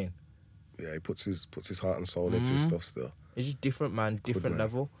what I mean? Yeah, he puts his heart and soul into his stuff still. It's just different, man. Different man.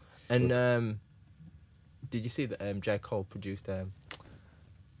 level. And did you see that J. Cole produced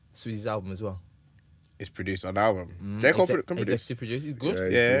Sweezy's album as well? It's produced on the album. J. Cole can produce. Executive produced. It's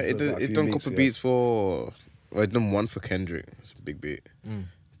good. Yeah. Yeah, He's it done a couple beats for. Well, it done one for Kendrick. It's a big beat.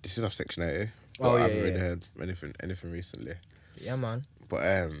 This is off Section 80. But Oh, I yeah, haven't really yeah. heard anything recently. Yeah, man. But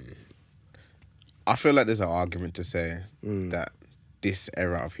I feel like there's an argument to say that this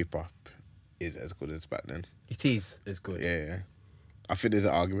era of hip hop is as good as back then. It is as good. Yeah. I think there's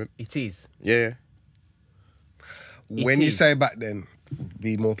an argument. It is. Yeah. When you is. say back then,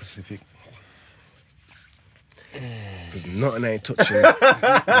 be more specific. Because nothing ain't touching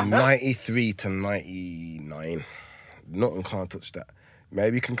 93 to 99. Nothing can't touch that.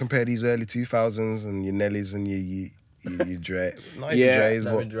 Maybe you can compare these early 2000s and your Nellies and your Dre. Not even Yeah, Dre's,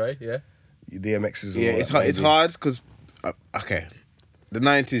 but Dre, yeah. your DMXs. And Yeah, all it's that, hard. It's maybe. hard because, okay, the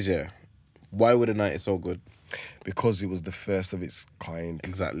 90s, yeah. Why were the 90s so good? Because it was the first of its kind.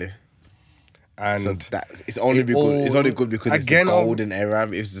 Exactly. And So that it's only it it's only all- good because it's again, the golden era.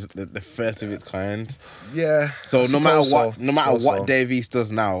 It was just the first of its kind. yeah. So I no matter suppose what, so. no matter Suppose what so. Dave East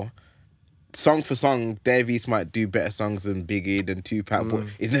does now, song for song, Dave East might do better songs than Biggie, than Tupac, but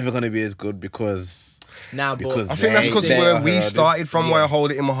it's never gonna be as good because Now, Because but I think that's because They where are we heard. started from, Yeah. where I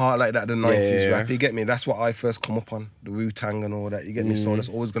hold it in my heart like that, the 90s yeah. rap. You get me? That's what I first come up on, the Wu-Tang and all that. You get me? So that's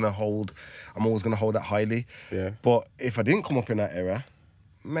always going to hold, I'm always going to hold that highly. Yeah. But if I didn't come up in that era,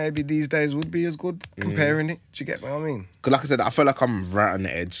 maybe these days would be as good comparing it. Do you get what I mean? Because like I said, I feel like I'm right on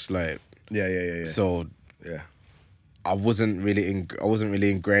the edge. Like Yeah. so, Yeah. I wasn't really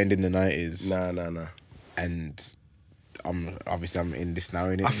ingrained in the 90s, Nah. and I'm in this now.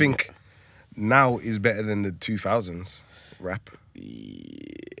 Innit? I think now is better than the 2000s rap.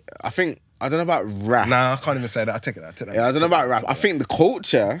 I don't know about rap. Nah, I can't even say that. I take that. Yeah, I don't know about rap. I think the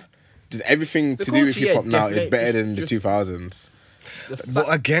culture, just everything The to do with culture, hip hop yeah, now is definitely. better than the Just- 2000s. the But fact,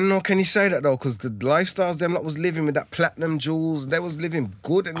 again, no, can you say that though? Because the lifestyles them that was living with that platinum jewels, they was living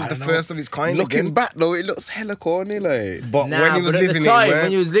good and it was the don't know. first of its kind. Looking again. back though, it looks hella corny. Like But nah, when he was but at living the time, it,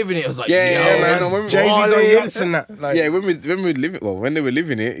 when you was living it, it was like, Yeah, yo, yeah, man, man, when we- Jay-Z's on balling. yachts and that. Like, yeah, when we were living, well, when they were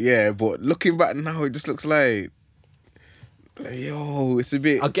living it, yeah. But looking back now, it just looks like, yo, it's a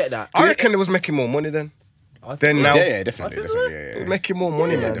bit. I get that. I reckon they was making more money then. I Then think- now, yeah, definitely, I feel definitely, that. yeah, They yeah. was making more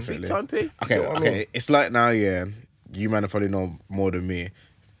money, Yeah, man. definitely. Big time P. Okay, You know what I okay. mean? It's like now, yeah. You man probably know more than me.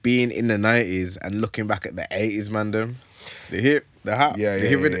 Being in the 90s and looking back at the 80s, man, them, the hip, the hat, Yeah, the yeah,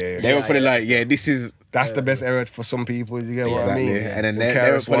 hip, yeah, yeah. they were Yeah, probably yeah. like, yeah, this is That's the best era for some people. You get what I exactly. mean? And then With they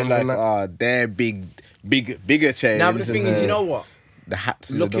were KRS probably Ones like, and that. they're bigger chains. Now, but the thing and is, you know what? the hats,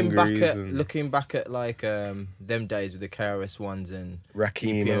 and Looking the back dungarees at and- like them days with the KRS ones and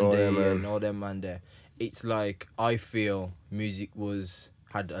Rakim and all them, man. and all them man there, it's like I feel music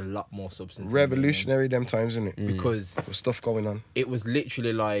had a lot more substance. in it, Revolutionary them times, isn't it? because There was stuff going on. it was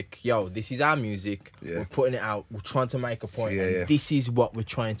literally like, yo, this is our music. Yeah. We're putting it out. We're trying to make a point. Yeah, and yeah. This is what we're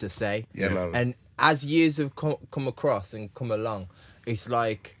trying to say. Yeah, man. And as years have come across and come along, it's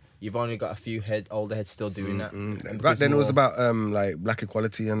like you've only got a few older heads still doing that. And Back because then it was more- about like black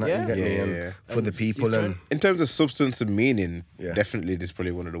equality and that. Yeah. You get me? Yeah, And yeah. for the And people and different. in terms of substance and meaning, Yeah. definitely this is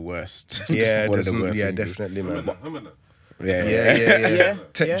probably one of the worst. yeah, one of the there's- worst. yeah, things. definitely, man. Yeah, Yeah. Yeah,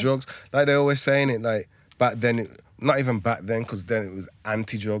 Tech yeah. drugs, like they always saying it. Like back then, not even back then, because then it was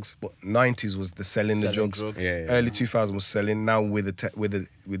anti-drugs. But 90s was the selling the Selling drugs. drugs. Yeah, yeah. Early 2000s was selling. Now with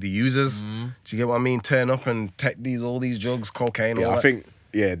the users, Mm-hmm. do you get what I mean? Turn up and take all these drugs, cocaine. Yeah, all I that. think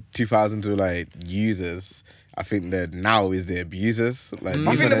 2000s were like users. I think that now is the abusers. Like I these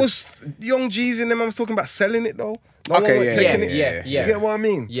think were there the- was young G's in them. I was talking about selling it though. No Okay, one was yeah, taking yeah, it. yeah. You get what I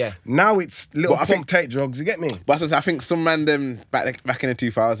mean? Yeah. Now it's little But I pump think- take drugs. You get me? But that's what I think some man them back in the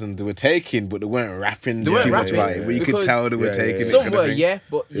 2000s they were taking, but they weren't rapping. They weren't too much rapping, about it. But you could because- tell they were Yeah, taking yeah. it. Some kind of were, thing. yeah,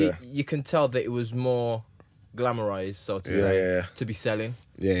 but Yeah. you can tell that it was more glamorized, so to Yeah, say, yeah, yeah. to be selling.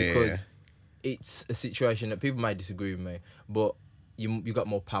 Yeah, yeah, because it's a situation that people might disagree with me, but you got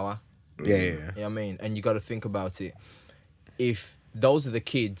more power. Yeah. You know what I mean? And you got to think about it. If those are the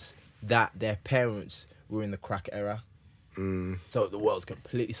kids that their parents were in the crack era, so the world's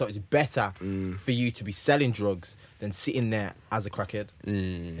completely... So it's better for you to be selling drugs than sitting there as a crackhead. You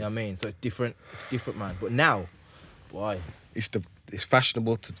know what I mean? So it's different. It's different, man. But now, boy... It's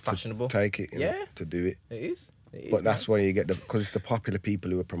fashionable to fashionable. take it, you know, Yeah. to do it. It is. It is, But that's man. why you get because it's the popular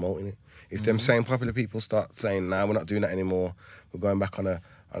people who are promoting it. If them same popular people start saying, "Nah, we're not doing that anymore. We're going back on a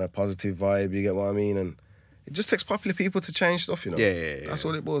positive vibe," you get what I mean? And it just takes popular people to change stuff, you know. Yeah. That's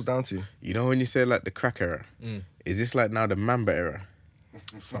what it boils down to. You know when you say like the crack era, is this like now the Mamba era?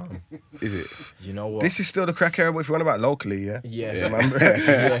 Is it? You know what? This is still the crack era, but if you want about locally, yeah. Yeah. Remember?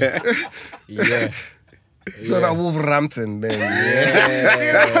 Yeah. If you want about Wolverhampton, then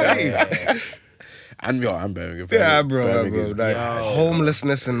And I'm Birmingham. yeah, bro. Birmingham. Like, Yo.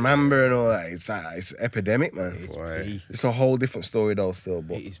 homelessness and Mamba and all that, it's epidemic, man. It's Why? peak. It's a whole different story though, still,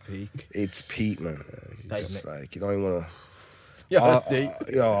 but It is peak. it's peak, man. That is It's me. like you don't even wanna. Yeah, that's deep.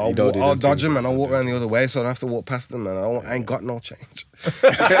 I'll You don't do I'll them dodge things, them and I'll you walk don't around do the other way, so I don't have to walk past them, man. I ain't got no change.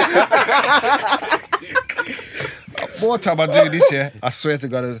 What time I do this year? I swear to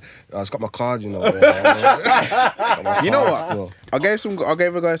God, I just got my card, you know. You know what? I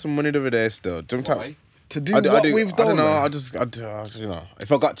gave a guy some money the other day still. Do you know what I'm talking- To do I what do- we've I don't done. know. man. You know,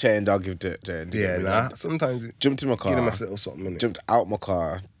 if I got change, I'll give it to change. Yeah, nah. Sometimes Jumped in my car. give them a little something. Innit? Jumped out my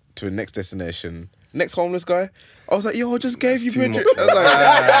car to the next destination. Next homeless guy. I was like, yo, I just gave you Too Bridget. much. I was like,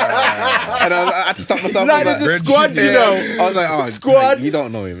 and I had to stop myself. Like, I was there's a squad, you yeah. know. I was like, oh, Squad. you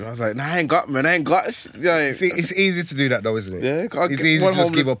don't know him. I was like, nah, I ain't got, man. I ain't got. Yeah, See, it's easy to do that though, isn't it? Yeah, I it's get easy to one just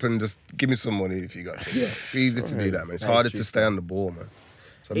homeless- give up and just give me some money if you got it. Yeah. It's easy to do that, man. It's That's harder true. to stay on the ball, man.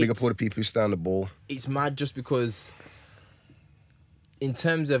 So big up It's- all the people who stay on the ball. It's mad just because in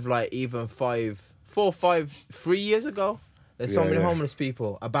terms of like even 3 years ago, there's so Yeah, many yeah. homeless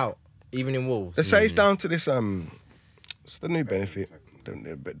people about, even in Wolves. They say it's down to this it's the new benefit.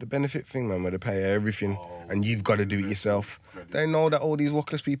 The benefit thing, man, where they pay everything and you've got to do it yourself. They know that all these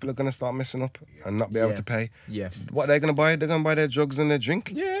workless people are gonna start messing up and not be able Yeah. to pay. Yeah. What they're gonna buy? They're gonna buy their drugs and their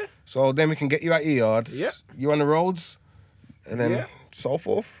drink. Yeah. So then we can get you out your yard. Yeah. You on the roads, and then Yeah. so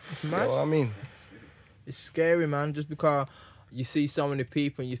forth. You mad. know what I mean? It's scary, man, just because you see so many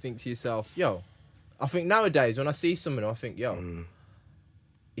people and you think to yourself, yo, I think nowadays when I see someone, I think, yo,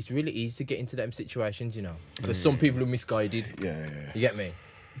 it's really easy to get into them situations, you know. For some people who are misguided. Yeah. You get me?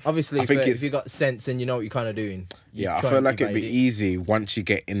 Obviously, I think if it's- you got sense and you know what you're kind of doing. you yeah. I try feel and like it'd be evade it. easy once you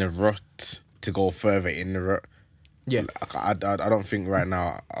get in a rut to go further in the rut. Yeah, I don't think right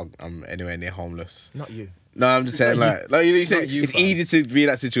now I'm anywhere near homeless. not you. No, I'm just saying, Not like you said, Not you, it's fam. easy to be in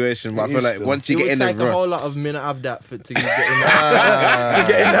that situation, but I It feel is like still. once you It get would in the take rut, a whole lot of men to have that to get in that,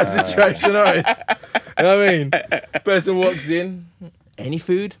 to get in that situation, alright? You know what I mean? Person walks in, any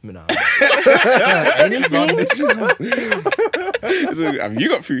food? No. Anything? have you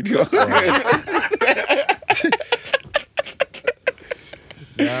got food?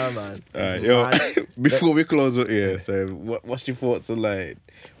 Yeah, man. Alright, It's yo, mad. before we close up here, so what's your thoughts on like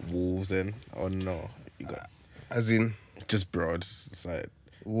Wolves then? Or no, you got As in just broad. It's like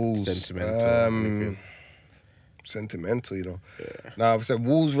Wolves. sentimental. anything. Sentimental, you know. Now, I've said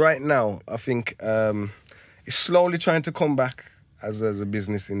Wolves right now, I think it's slowly trying to come back as a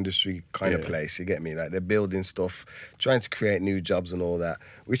business industry kind of Yeah. place. You get me? Like they're building stuff, trying to create new jobs and all that,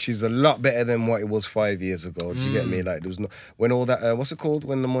 which is a lot better than what it was 5 years ago. Do you get me? Like there was no when all that what's it called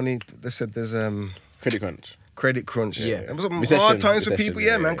when the money they said there's Credit crunch. credit crunch. Yeah. It was some Recession, hard times for recession, people,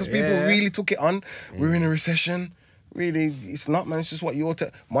 yeah, yeah, man, because yeah. people Yeah. really took it on. We're in a recession. Really, it's not, man. It's just what you ought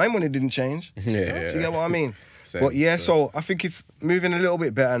to. My money didn't change. Yeah, Do yeah. you get what I mean? Same, But yeah, same. so I think it's moving a little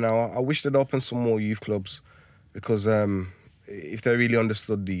bit better now. I wish they'd open some more youth clubs because if they really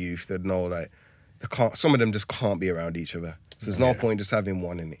understood the youth, they'd know like they can't. Some of them just can't be around each other. So there's no point just having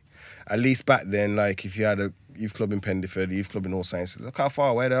one in it. At least back then, like if you had a youth club in Pendeford, a youth club in All Saints, look how far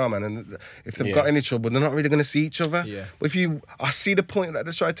away they are, man. And if they've Yeah. got any trouble, they're not really going to see each other. Yeah. But I see the point that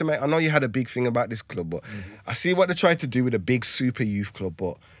they tried to make. I know you had a big thing about this club, but I see what they tried to do with a big super youth club.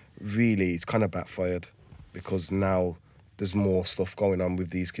 But really, it's kind of backfired because now there's more stuff going on with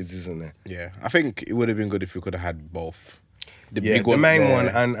these kids, isn't there? Yeah, I think it would have been good if we could have had both. The Yeah, the main there one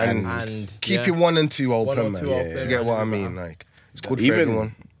and keep yeah. your 1 and 2 open, One or man. two Yeah, open, you get what I and mean? Like it's good for Even-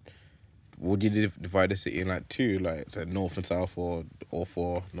 everyone. Would you divide the city in like two, like so north and south, or all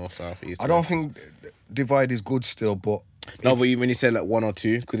four, north, south, east? I don't west? think divide is good still, but No, but when you say like one or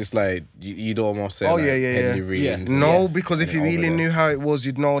two, because it's like you'd almost say. Oh, like yeah. Henry Reed and No, stuff. because if And you over really there. knew how it was,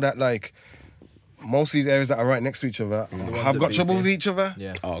 you'd know that like most of these areas that are right next to each other ones have that got beef trouble in. with each other.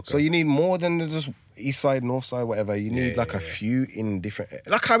 Yeah. Oh, okay. So you need more than just east side, north side, whatever. You need like a few in different,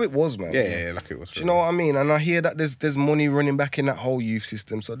 like how it was, man. Yeah, like it was. Do you know what I mean? And I hear that there's money running back in that whole youth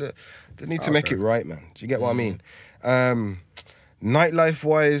system, so they need to make it right, man. Do you get what I mean? Nightlife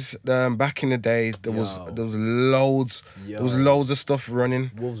wise, back in the day, there was loads of stuff running.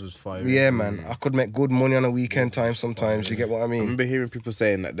 Wolves was fire. Yeah, man. I could make good money on a weekend time sometimes. Do you get what I I mean? remember hearing people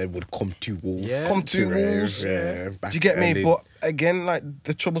saying that they would come to Wolves. Yeah. Come to rave, Wolves. Yeah, Do you get me? But again, like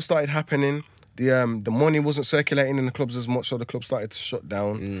the trouble started happening. The money wasn't circulating in the clubs as much, so the club started to shut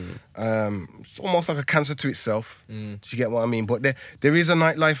down. It's almost like a cancer to itself. Do you get what I mean? But there is a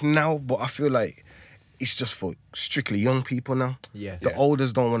nightlife now, but I feel like it's just for strictly young people now. Yeah. The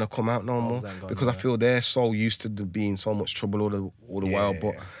olders don't want to come out no more ain't gone because I feel they're so used to being so much trouble all the while.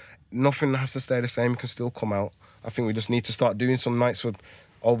 But nothing has to stay the same. It can still come out. I think we just need to start doing some nights for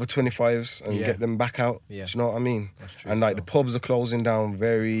over 25s and get them back out. Yeah. Do you know what I mean? That's true And like still. the pubs are closing down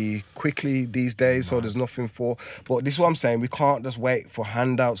very quickly these days, so there's nothing for. But this is what I'm saying. We can't just wait for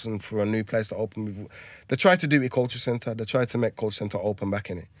handouts and for a new place to open. They tried to do it with Culture Centre. They tried to make Culture Centre open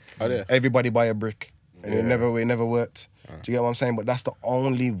back in it. Oh, yeah. Everybody buy a brick, and it never worked. Do you get what I'm saying? But that's the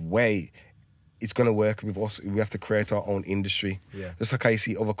only way it's gonna work with us. We have to create our own industry. Yeah. Just like how you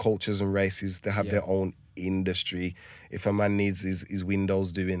see other cultures and races, they have their own industry. If a man needs his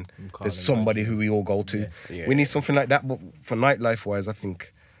windows doing, there's somebody who we all go to. Yeah. We need something like that. But for nightlife wise, I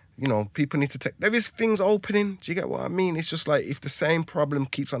think, people need to take. There is things opening. Do you get what I mean? It's just like if the same problem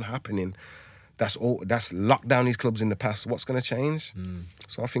keeps on happening, that's locked down these clubs in the past. What's gonna change?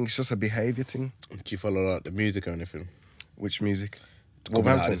 So I think it's just a behaviour thing. Do you follow like the music or anything? Which music? Coming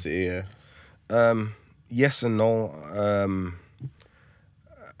out of Wolverhampton. the city, yeah. Yes and no.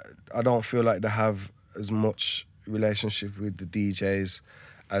 I don't feel like they have as much relationship with the DJs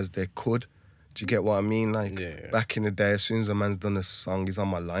as they could. Do you get what I mean? Like back in the day, as soon as a man's done a song, he's on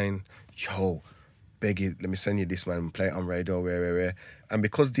my line. Yo, beg you, let me send you this, man. Play it on radio, where. And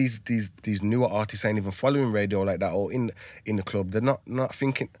because these newer artists ain't even following radio like that or in the club, they're not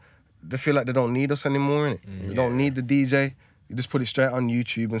thinking. They feel like they don't need us anymore, innit? You don't need the DJ. You just put it straight on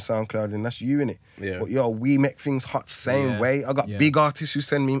YouTube and SoundCloud, and that's you, innit? Yeah. But yo, we make things hot same way. I got big artists who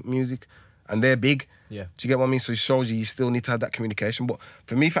send me music, and they're big. Yeah. Do you get what I mean? So it shows you still need to have that communication. But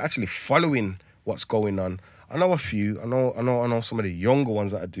for me, for actually following what's going on, I know a few. I know some of the younger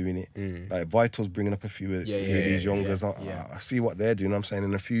ones that are doing it. Like Vital's bringing up a few of these youngers. I see what they're doing. I'm saying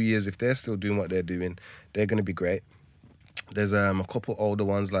in a few years, if they're still doing what they're doing, they're going to be great. There's a couple older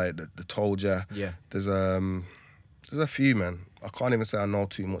ones like the Told Ya. Yeah. There's a few, man. I can't even say I know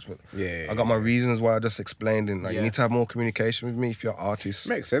too much, but Yeah, I got my reasons why I just explained. And like, you Yeah. need to have more communication with me if you're artists.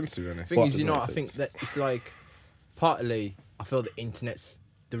 Makes sense to be honest. thing is, It I makes think sense. that it's like partly I feel the internet's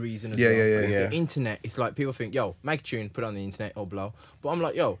the reason as Yeah, well. yeah, yeah, Like, yeah. The internet, it's like people think, yo, make a tune, put it on the internet or blow. But I'm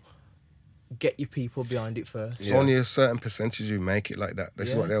like, yo, get your people behind it first. It's only a certain percentage who make it like that.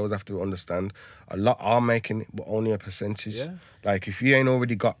 That's Yeah. what they always have to understand. A lot are making it, but only a percentage. Yeah. Like if you ain't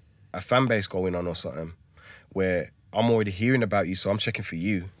already got a fan base going on or something, where I'm already hearing about you, so I'm checking for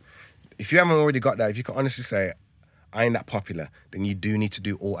you. If you haven't already got that, if you can honestly say, I ain't that popular, then you do need to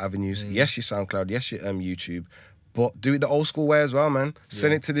do all avenues. Yes, your SoundCloud, yes, your YouTube, but do it the old school way as well, man.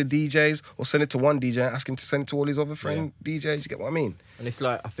 Send it to the DJs or send it to one DJ and ask him to send it to all his other friend DJs. You get what I mean? And it's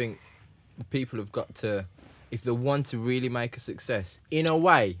like, I think people have got to, if they want to really make a success, in a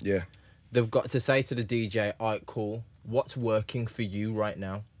way, Yeah. they've got to say to the DJ, all right, cool, what's working for you right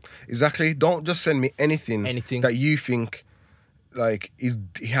now? Exactly. Don't just send me anything that you think like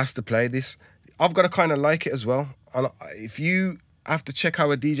he has to play this. I've got to kind of like it as well. And if you have to check how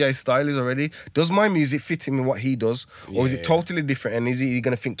a DJ's style is already, does my music fit him in what he does, or is it totally different? And is he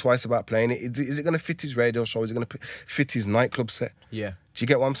going to think twice about playing it? Is it going to fit his radio show? Is it going to fit his nightclub set? Yeah. Do you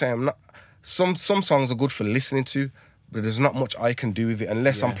get what I'm saying? Some songs are good for listening to, but there's not much I can do with it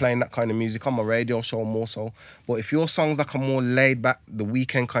unless I'm playing that kind of music on my radio show more so. But if your songs like a more laid back, the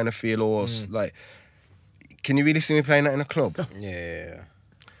weekend kind of feel, or like, can you really see me playing that in a club? Yeah.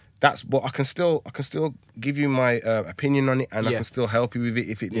 But I can still give you my opinion on it, and I Yeah. can still help you with it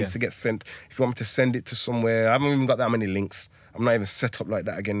if it needs Yeah. to get sent. If you want me to send it to somewhere, I haven't even got that many links. I'm not even set up like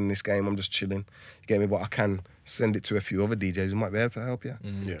that again in this game. I'm just chilling. You get me? But I can send it to a few other DJs who might be able to help you. Yeah.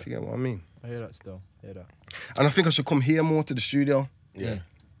 Do you get what I mean? I hear that still. I hear that. And I think I should come here more to the studio. Yeah.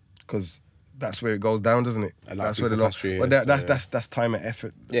 Because that's where it goes down, doesn't it? A lot of That's where the people lot. pass through But here, that's time and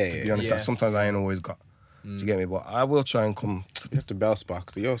effort. Yeah, To yeah, be honest, yeah. that sometimes I ain't always got. Do you get me? But I will try and come. You have to bell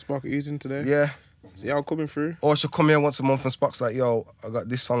Spark. So yo, Spark, are you using today? Yeah. See how I'm coming through. Or she'll come here once a month and Spock's like, yo, I got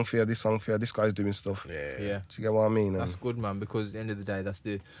this song for you, this song for you. This guy's doing stuff. Yeah. Yeah. Do you get what I mean? That's good, man, because at the end of the day,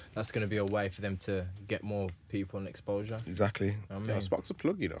 that's going to be a way for them to get more people and exposure. Exactly. I mean, Yeah, Spock's a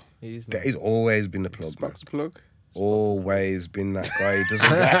plug, you know. he is, That man. he's always been the plug, man. Spock's a plug. Always been that guy. He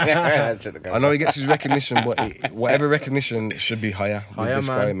doesn't. I know he gets his recognition, but whatever recognition should be higher. With Higher, this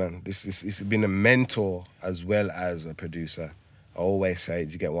man. guy, man. He's been a mentor as well as a producer. I always say,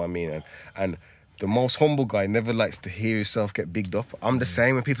 do you get what I mean? And the most humble guy never likes to hear himself get bigged up. I'm the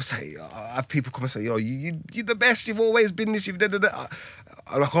same. When people say, I have people come and say, yo, you're the best. You've always been this. You've da da da.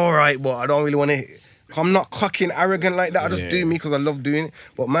 I'm like, all right, but I don't really want to. I'm not cocky and arrogant like that. I just do me because I love doing it.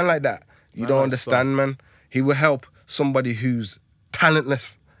 But man like that, you Man don't like understand, man. He will help somebody who's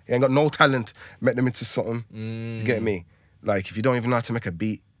talentless. He ain't got no talent, make them into something. You get me? Like, if you don't even know how to make a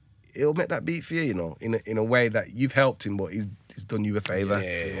beat, he'll make that beat for you, you know, in a way that you've helped him, but he's done you a favour.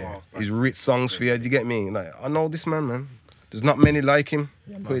 Yeah. He's written songs for you. Do you get me? Like, I know this man. There's not many like him.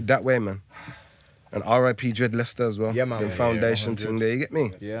 Put it that way, man. And R.I.P. Dread Lester as well. Yeah, man. The Yeah, foundation 100. thing there, you get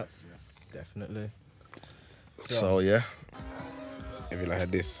me? Yeah, definitely. So, yeah. If you like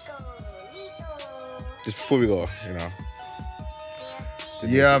this. Just before we go, you know.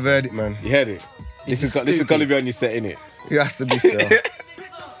 Yeah, I've heard it, man. You heard it? This is stupid. gonna be on your set, innit? It has to be still.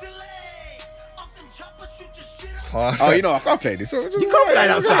 It's hard. Oh, you know, I can't play this. You can't play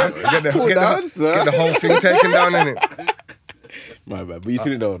that, fam. Get the whole thing taken down, innit? My bad, but you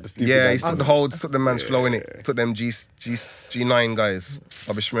seen it though. The stupid Yeah, he dance. took the man's flow in it. Took them G9 guys.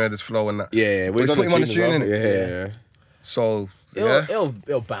 Bobby Schmurder's flow and that. Yeah, But he's put him on the tune, as well. innit? Yeah. So, yeah.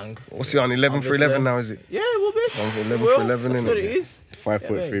 It'll bang. What's he on? 11 for Obviously. 11 now, is it? Yeah, it will be. One for 11 Well, for 11, that's innit? what it is.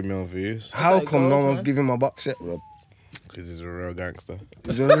 5.3 million views How how it come no goes, one's man. giving my box yet, bro? because he's a real gangster.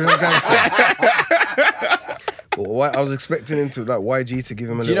 He's a real gangster. But why, I was expecting him to, like, YG to give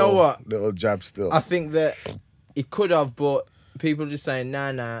him a Do you know what? little jab still. I think that he could have, but people are just saying,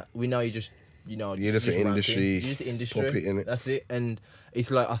 nah, we know you just, you know, You're just an ranking. industry You're just industry. puppet, innit? That's it. And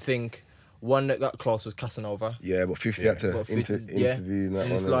it's like, I think one that got close was Casanova. Yeah, but 50 had to But 50 yeah. interview that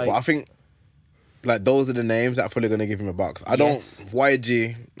And it's one. like- But I think like those are the names that are probably gonna give him a box. I don't Yes.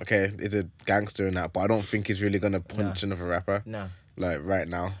 YG, okay, is a gangster and that, but I don't think he's really gonna punch another rapper. Nah. Like right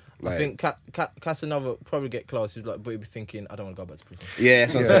now. Like I think Casanova probably get close. He's like, but he'd be thinking, I don't want to go back to prison. yeah,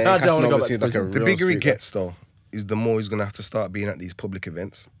 that's what I'm saying. I don't wanna go Casanova back to seems like a prison. The real bigger he street gets, though, is the more he's going to have to start being at these public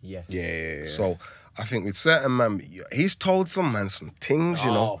events. Yes. guy. Yeah. So I think with certain man, he's told some man some things, you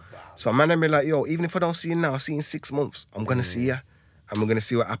know. Oh, So man, be like, yo, even if I don't see you now, I'll see you in 6 months. I'm gonna see you, and we're gonna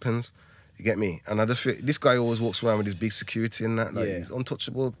see what happens. You get me? And I just feel this guy always walks around with his big security and that. Like, Yeah. he's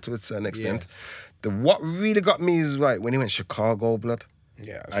untouchable to a certain extent. What really got me is like when he went Chicago, blood.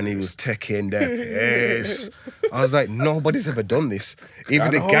 Yeah. And he was taking the piss. I was like, nobody's ever done this. Even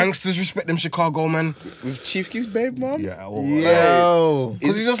I the know. gangsters respect them Chicago, man. with Chief Keef's babe mom. Yeah, Yo.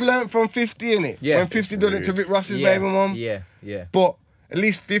 because he just learned from 50, innit? Yeah. When 50 done it to Rick Ross's Yeah. baby mum. Yeah. But at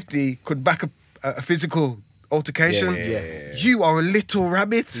least 50 could back a physical altercation. Yeah, yeah, yeah. You are a little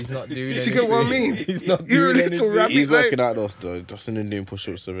rabbit. He's not doing Do you get what I mean? anything. He's not You're a doing little anything. rabbit. He's like, working out those though. Justin and doing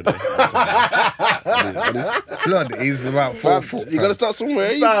push-ups every day. blood, he's about 4 foot. You gotta start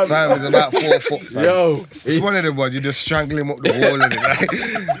somewhere. Fam, he's about 4 foot. Fam. Yo. It's one of them ones, you just strangle him up the wall and it,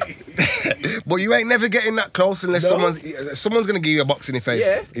 like. But you ain't never getting that close unless someone's gonna give you a box in the face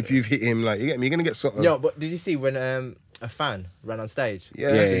Yeah. if you've hit him. Like, you get me? You're gonna get something. Yo, but did you see when a fan ran on stage? Yeah.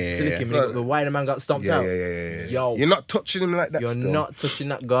 Yeah, To yeah, lick yeah. him, and he got the wider man got stomped yeah, out. yeah. Yo. You're not touching him like that. You're still. not touching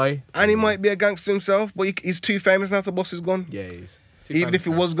that guy. And he might be a gangster himself, but he's too famous now to bust his gun. Yeah, he's. Even if he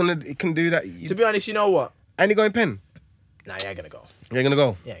was gonna, he can do that. To be honest, you know what? And he going pen. Nah, you ain't gonna go. You're gonna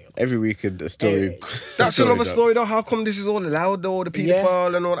go. Yeah, you ain't Every week a story. Hey, That's story another drops. story though. How come this is all allowed though? The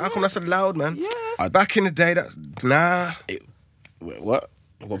paedophile and all that. How come that's allowed, man? Yeah. Back in the day, that's nah. Wait, what?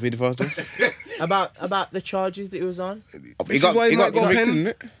 What video first? About the charges that he was on. This is why he might go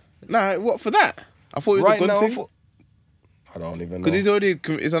convicted, innit? Nah, what for that? I thought it was Right a gun now, thing. I don't even know. Because he's already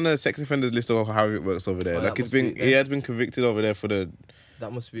he's on the sex offenders list of how it works over there. Oh, like that it's must been be- he has been convicted over there for the,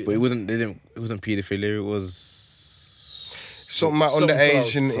 That must be. but it wasn't paedophilia. It was something like Something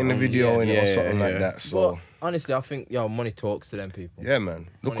underage close. in the video Yeah, innit, or yeah, something like yeah. that. So But honestly, I think money talks to them people. yeah, man.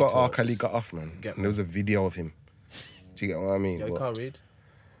 Look Money what R. talks. Kelly got off, man. Get And there was a video of him. Do you get what I mean? Yo, you But- can't read.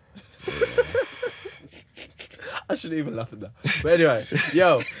 I shouldn't even laugh at that. But anyway,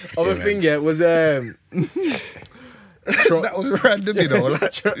 yo, other man. thing was Trump, that was random, you know.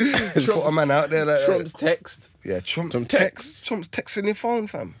 Like, put a man out there like Trump's text. Trump's Trump text. Trump's texting your phone,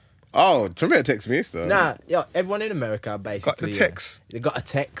 fam. oh, Trump better text me stuff. Nah, yo, everyone in America basically text. They got a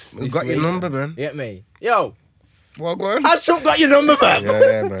text. He's this got your week. number, man. You get me? Yo, What going? how's Trump got your number, fam?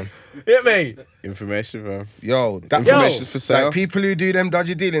 Yeah, man. Hit me. Information, bro. Yo, that Information's for sale. Like people who do them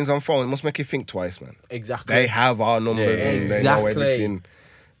dodgy dealings on phone, it must make you think twice, man. Exactly. They have our numbers Yeah, and they know exactly. everything.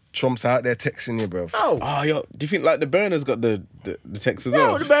 Trump's out there texting you, bro. Oh. Oh, yo, do you think like the burners got the text as No,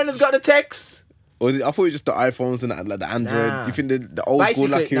 well? the burner's got the text. Or is it, I thought it was just the iPhones and that, like the Android. Nah. Do you think the old school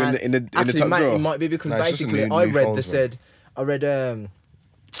like you in the actually, top mate, drawer? it might be because Nah, it's just a basically new I read phones, I read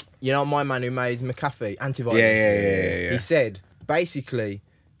you know my man who made McAfee antivirus. Yeah. He said basically,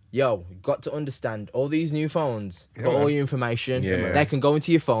 yo, you got to understand all these new phones got all your information. Yeah, man. They can go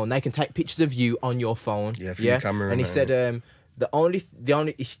into your phone. They can take pictures of you on your phone. Yeah, for your camera And he and said the only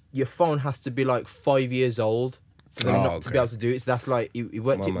your phone has to be like 5 years old for them not to be okay. able to do it. So that's like he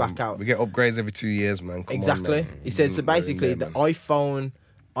worked Come it on, back man. out. We get upgrades every 2 years, man. Come Exactly. on, man. He said so. We're in Basically, there, the man.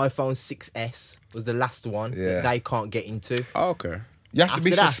 iPhone 6S was the last one Yeah. that they can't get into. Oh, okay. You have to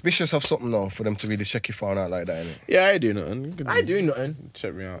be after that- suspicious of something though for them to really check your phone out like that, innit? Yeah, I do nothing. You can I do nothing.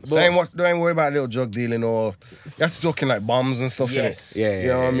 check me out. They ain't worry about little drug dealing or you have to talking like bombs and stuff. Yes. Innit? Yeah, You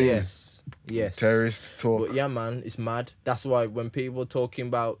know what I mean? Yes. Terrorist talk. But yeah, man, it's mad. That's why when people are talking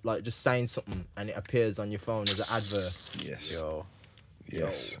about like just saying something and it appears on your phone as an advert. Yes. Yo.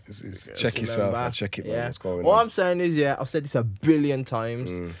 Yes. Just Check yourself remember. and check it, man. Yeah. What's going All on? I'm saying is, yeah, I've said this a billion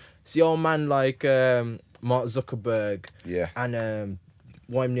times. See, old man like Mark Zuckerberg Yeah. and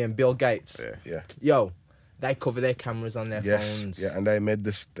why name Bill Gates. Yeah. Yo, they cover their cameras on their Yes. phones. Yeah. And they made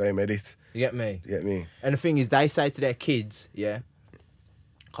it. You get me? You get me? And the thing is, they say to their kids, yeah,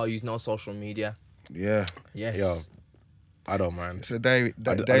 can't use no social media. Yeah. Yes. Yo. I don't mind. It's a daily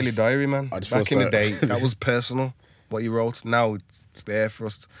just- diary, man. I just Back feel in the sorry. day, that was personal. What you wrote. Now it's there for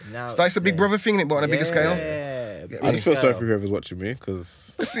us. Now It's like a Big yeah. Brother thing, but on a bigger scale. Yeah. I just feel sorry for whoever's watching me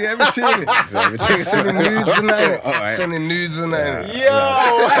because See everything. Sending nudes and that. Alright. Sending nudes and that. Yo!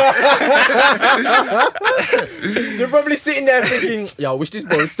 They're probably sitting there thinking, yo, I wish this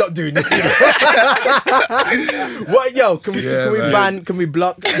boy would stop doing this. You know? What, yo? Can we Yeah, can we man. ban? Can we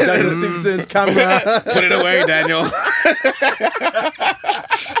block Daniel Simpson's camera? put it away, Daniel.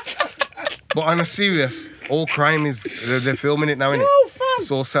 But on a serious, all crime is they're filming it now, innit? Oh, fam. It's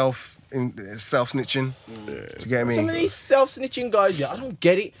all self snitching. Do you get me? Some of these self-snitching guys, yeah, I don't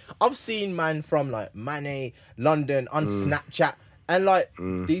get it. I've seen man from like Manny, London on Snapchat, and like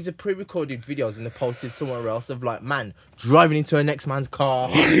these are pre-recorded videos and they're posted somewhere else of like man driving into a next man's car,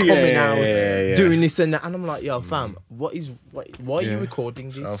 coming out, yeah. doing this and that, and I'm like, yo, fam, why are you recording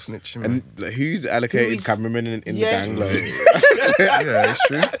this? Self snitching. And like, who's allocated Who is- cameraman in Yeah. the gang? Like, Yeah, it's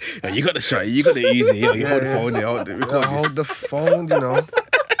true. yo, you got the shot. You got the easy. Yo, you hold the phone there. Record this. Hold the phone, you know.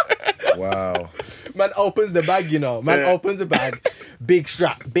 Wow. Man opens the bag, you know. Man opens the bag. Big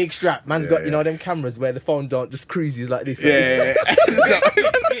strap. Man's got, you know, them cameras where the phone don't just cruises like this. like this.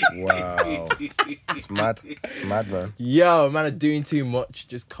 Yeah. Wow. It's mad. It's mad, man. Yo, man are doing too much.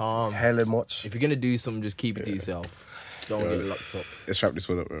 Just calm. Hella much. If you're gonna do something, just keep it to yourself. Don't get locked up. Let's wrap this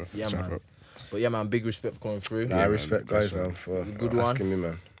one up, bro. Yeah, Let's wrap man. up. But yeah, man, big respect for coming through. Nah, I man, respect that's guys, man, right. for a good asking me,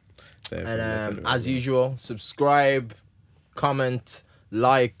 man. And as usual, subscribe, comment,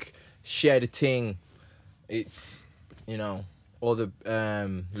 like, share the thing. It's, you know, all the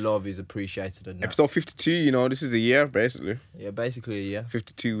love is appreciated. And that. Episode 52, you know, this is a year, basically. Yeah, basically, yeah.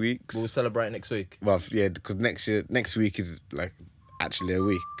 52 weeks. We'll celebrate next week. Well, yeah, because next week is like actually a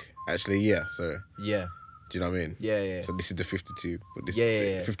week. Actually a year, so Yeah. do you know what I mean? Yeah. So this is the 52, but this Yeah, is the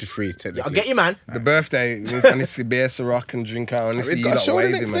yeah, yeah. 53 technically. Yeah, I'll get you, man. The birthday, I need to see beer, Ciroc and drink out. I need to It's see you got a lot show the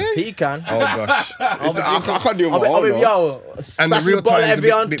waving, next man. day? He can. Oh, gosh. I can't do it on my I'll own, be, though. yo, And the smash real bottle time is a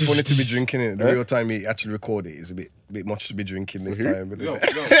every on. bit funny to be drinking it. The real time you actually record it is a bit much to be drinking this time. But Yo,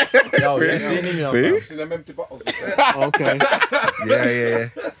 Yo, you ain't seen him, you know, Who? fam. see them empty bottles? Okay. yeah.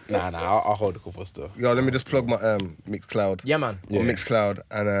 Nah, I'll hold a couple of stuff. Yo, let me just plug my Mixcloud. Yeah, man. On Mixcloud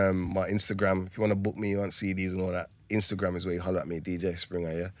and my Instagram. If you want to book me on CDs and all that, Instagram is where you holler at me, DJ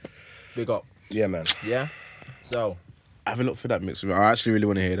Springer, yeah? Big up. Yeah, man. Yeah. So, Have a look for that mix. I actually really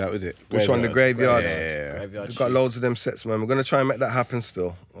want to hear that. Was it? Which one? The Graveyard? Yeah. Graveyard We've got Chief. loads of them sets, man. We're going to try and make that happen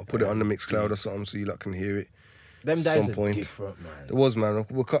still. I'll put it on the Mixcloud or something so you lot can hear it. Them At days some are point. different, man. There was, man.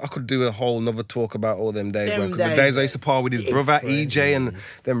 I could do a whole nother talk about all them days, Them man. Because the days days I are used to par with his brother, different. EJ, and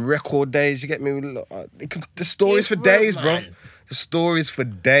them record days, you get me? Look, the stories for Different, days, bro. man. The stories for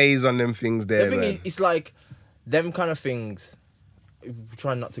days on them things there, The thing man. is, it's like them kind of things.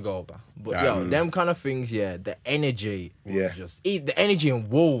 Trying not to go over, but yo, them kind of things, yeah. The energy was Yeah. just the energy in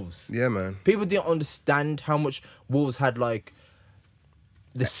Wolves. Yeah, man. People didn't understand how much Wolves had. Like,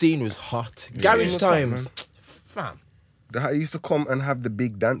 the scene was hot. Garage was hot, times, man. fam. They used to come and have the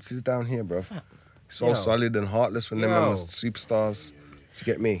big dances down here, bro. So Yo. solid and heartless when them man Yo. was superstars. You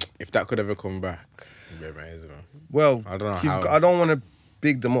get me? If that could ever come back, it'd be amazing, man. Well, I don't know how. I don't want to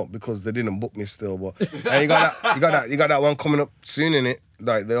big them up because they didn't book me still. But and you got that one coming up soon in it.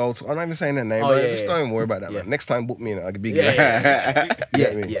 Like they also, I'm not even saying their name, but just don't even worry about that, man. Next time book me in it, I'll be Yeah.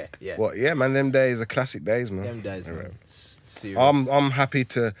 But yeah, man, them days are classic days, man. Them days, man. Serious. I'm happy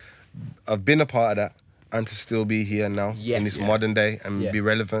to have been a part of that and to still be here now in this modern day and be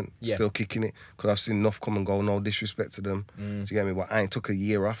relevant, still kicking it. Because I've seen enough come and go, no disrespect to them. Do you get me? But I ain't took a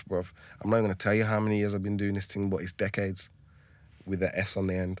year off, bruv. I'm not going to tell you how many years I've been doing this thing, but it's decades with the S on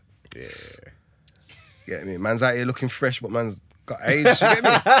the end. Yeah. Get me? Man's out here looking fresh, but man's got age. You get me?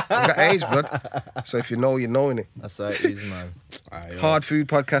 He's got age, blood. So if you know, you know, innit? That's how it is, man. Hard Food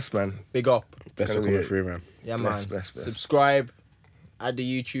Podcast, man. Big up. Best for coming through, man. Yeah, man. Bless. Subscribe. Add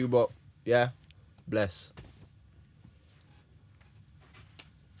the YouTube up. Yeah. Bless.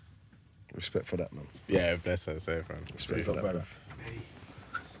 Respect for that, man. Yeah, bless her, say, man. Respect for that, man.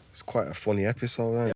 It's quite a funny episode, isn't it?